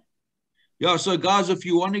 sound. Yeah, so guys, if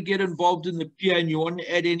you want to get involved in the PA and you want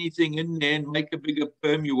to add anything in there and make a bigger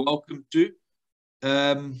perm, you're welcome to.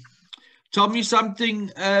 Tell me something,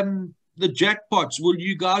 the jackpots. Will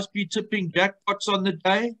you guys be tipping jackpots on the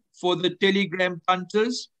day for the Telegram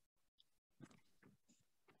punters?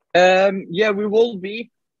 Yeah, we will be.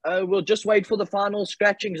 We'll just wait for the final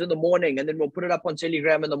scratchings in the morning, and then we'll put it up on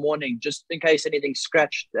Telegram in the morning, just in case anything's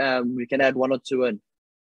scratched. We can add 1 or 2 in.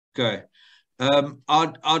 Okay.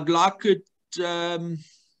 I'd like it.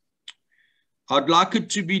 I'd like it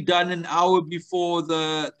to be done an hour before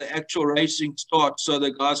the actual racing starts, so the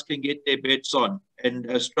guys can get their bets on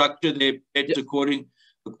and structure their bets according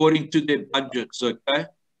to their budgets. Okay.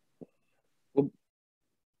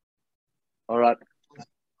 All right.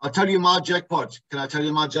 I'll tell you my jackpot. Can I tell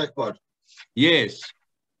you my jackpot? Yes.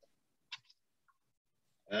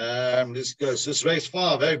 This goes. This race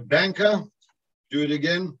 5, banker. Do it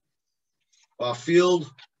again. By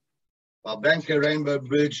field. By banker, Rainbow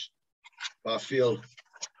Bridge. By field.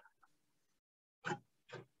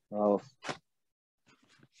 Oh.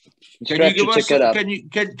 Can you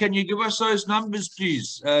give us those numbers,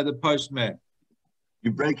 please, the postman?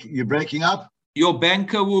 You're breaking up. Your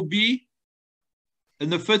banker will be in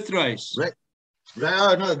the 5th race. Right.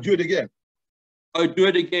 Oh, no, do it again. Oh, do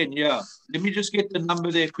it again, yeah. Let me just get the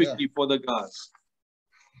number there quickly for the guys.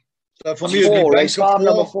 So for me, it'll be race 5,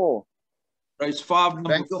 number 4. Race 5, number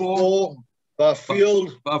banker 4. 4. By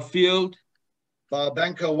field. By field. By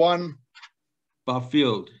banker 1. By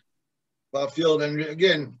field. By field. And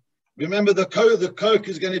again, remember the Coke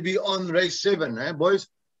is going to be on race 7, eh, boys?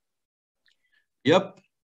 Yep.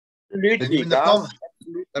 Absolutely,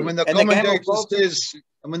 and when the commentator says,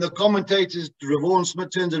 and when the commentators, Ravon Smith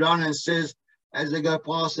turns around and says, as they go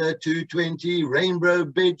past that 220, Rainbow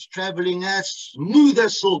Bridge traveling as smooth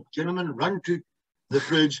as silk, gentlemen, run to the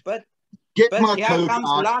fridge. But get my here Coke comes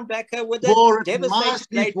out. Linebacker with a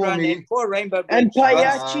devastating late run in for Rainbow Bridge. And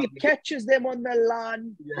Payachi catches them on the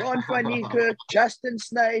line. Ron van Niekerk, Justin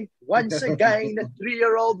Snay, once again, a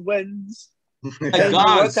 3-year-old wins. Hey,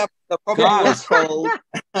 guys, the was cold.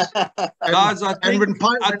 Guys, I think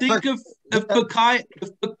if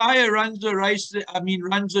Pakaya runs a race,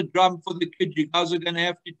 runs a drum for the kid, you guys are going to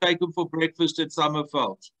have to take him for breakfast at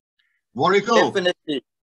Summerfeld. Warrigal.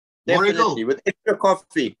 Definitely, with extra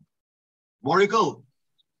coffee. Warrigal.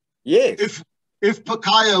 Yes. If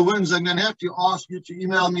Pakaya wins, I'm going to have to ask you to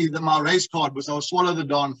email me my race card, because I'll swallow the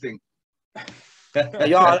darn thing.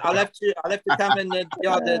 Yeah, I'll have to come in. They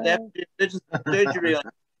have to do surgery on,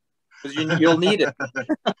 because you'll need it.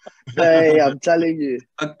 Hey, I'm telling you.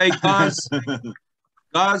 Okay, guys,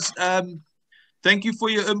 thank you for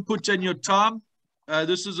your input and your time.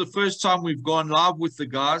 This is the first time we've gone live with the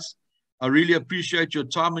guys. I really appreciate your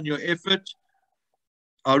time and your effort.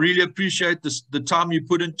 I really appreciate the time you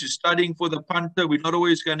put into studying for the punter. We're not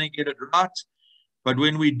always going to get it right, but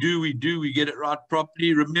when we do, we get it right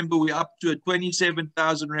properly. Remember, we're up to a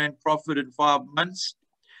 27,000 Rand profit in 5 months.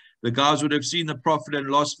 The guys would have seen the profit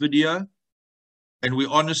and loss video, and we're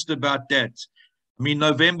honest about that.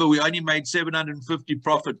 November, we only made 750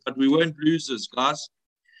 profit, but we weren't losers, guys.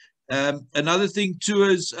 Another thing too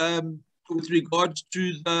is with regards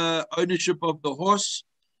to the ownership of the horse,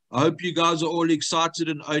 I hope you guys are all excited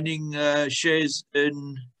in owning shares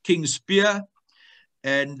in King Spear.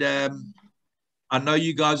 And I know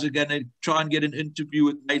you guys are going to try and get an interview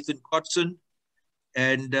with Nathan Kotson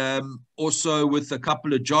and also with a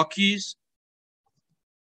couple of jockeys.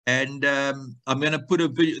 And I'm going to put a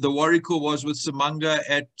video. The Warwick was with Samanga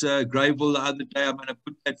at Greyville the other day. I'm going to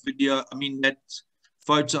put that video, that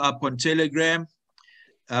photo up on Telegram.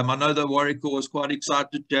 I know the Warwick was quite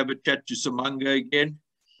excited to have a chat to Samanga again.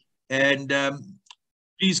 And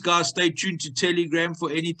please, guys, stay tuned to Telegram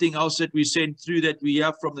for anything else that we send through that we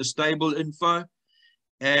have from the stable info.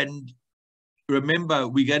 And remember,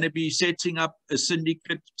 we're going to be setting up a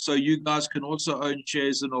syndicate so you guys can also own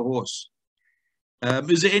shares in a horse.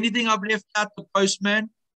 Is there anything I've left out, the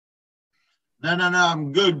postman? No,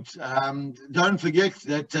 I'm good. Don't forget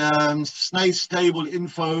that Snake's stable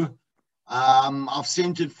info, I've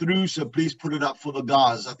sent it through, so please put it up for the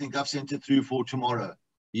guys. I think I've sent it through for tomorrow.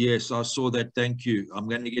 Yes, I saw that. Thank you. I'm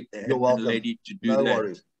going to get the You're welcome. Lady to do that. No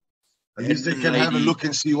worries. At least they can have a look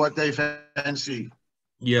and see what they fancy.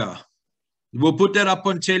 Yeah. We'll put that up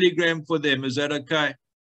on Telegram for them. Is that okay?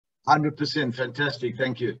 100%. Fantastic.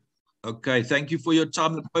 Thank you. Okay. Thank you for your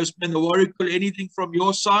time, the postman. The Warwick, anything from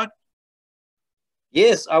your side?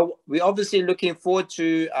 Yes, we're obviously looking forward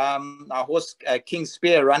to our horse King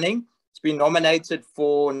Spear running. It's been nominated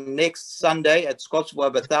for next Sunday at Scottsville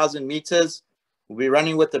over 1,000 meters. We'll be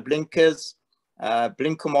running with the blinkers.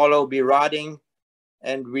 Blinkamala will be riding,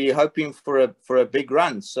 and we're hoping for a big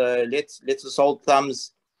run. So let's us hold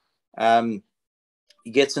thumbs.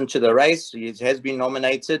 He gets into the race. He has been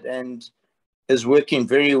nominated and is working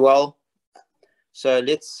very well. So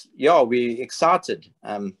we're excited.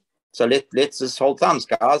 So let's just hold thumbs,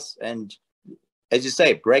 guys. And as you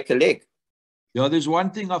say, break a leg. Yeah, there's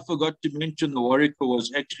one thing I forgot to mention. The Warwick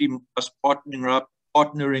was actually us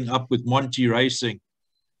partnering up with Monty Racing.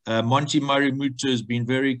 Monty Marimutu has been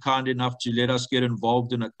very kind enough to let us get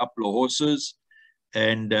involved in a couple of horses.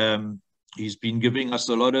 And he's been giving us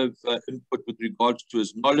a lot of input with regards to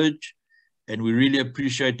his knowledge. And we really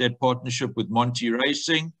appreciate that partnership with Monty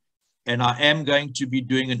Racing. And I am going to be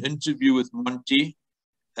doing an interview with Monty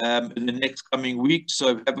in the next coming week.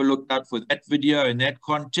 So have a look out for that video and that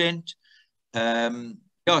content.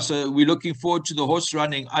 So we're looking forward to the horse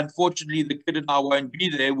running. Unfortunately, the kid and I won't be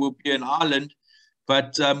there. We'll be in Ireland,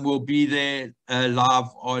 but we'll be there live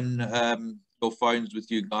on your phones with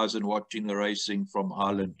you guys and watching the racing from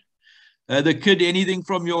Ireland. The kid, anything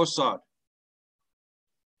from your side?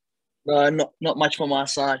 Not much from my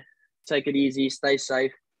side. Take it easy. Stay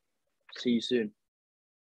safe. See you soon.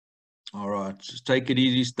 All right. Just take it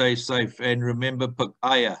easy. Stay safe. And remember,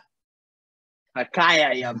 Pakaya.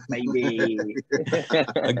 Pakaya, yeah, baby.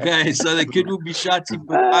 Okay, so the kid will be shouting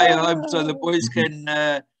Pakaya home so the boys can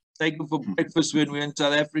take him for breakfast when we're in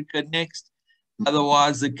South Africa next.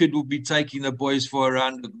 Otherwise, the kid will be taking the boys for a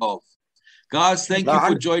round of golf. Guys, thank you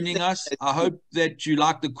for joining us. I hope that you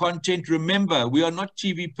like the content. Remember, we are not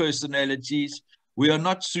TV personalities. We are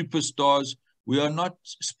not superstars. We are not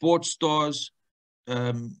sports stars,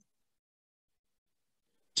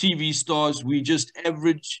 TV stars. We just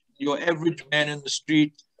your average man in the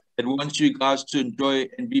street that wants you guys to enjoy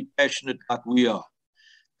and be passionate like we are.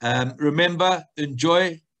 Remember,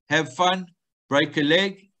 enjoy, have fun, break a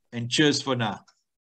leg, and cheers for now.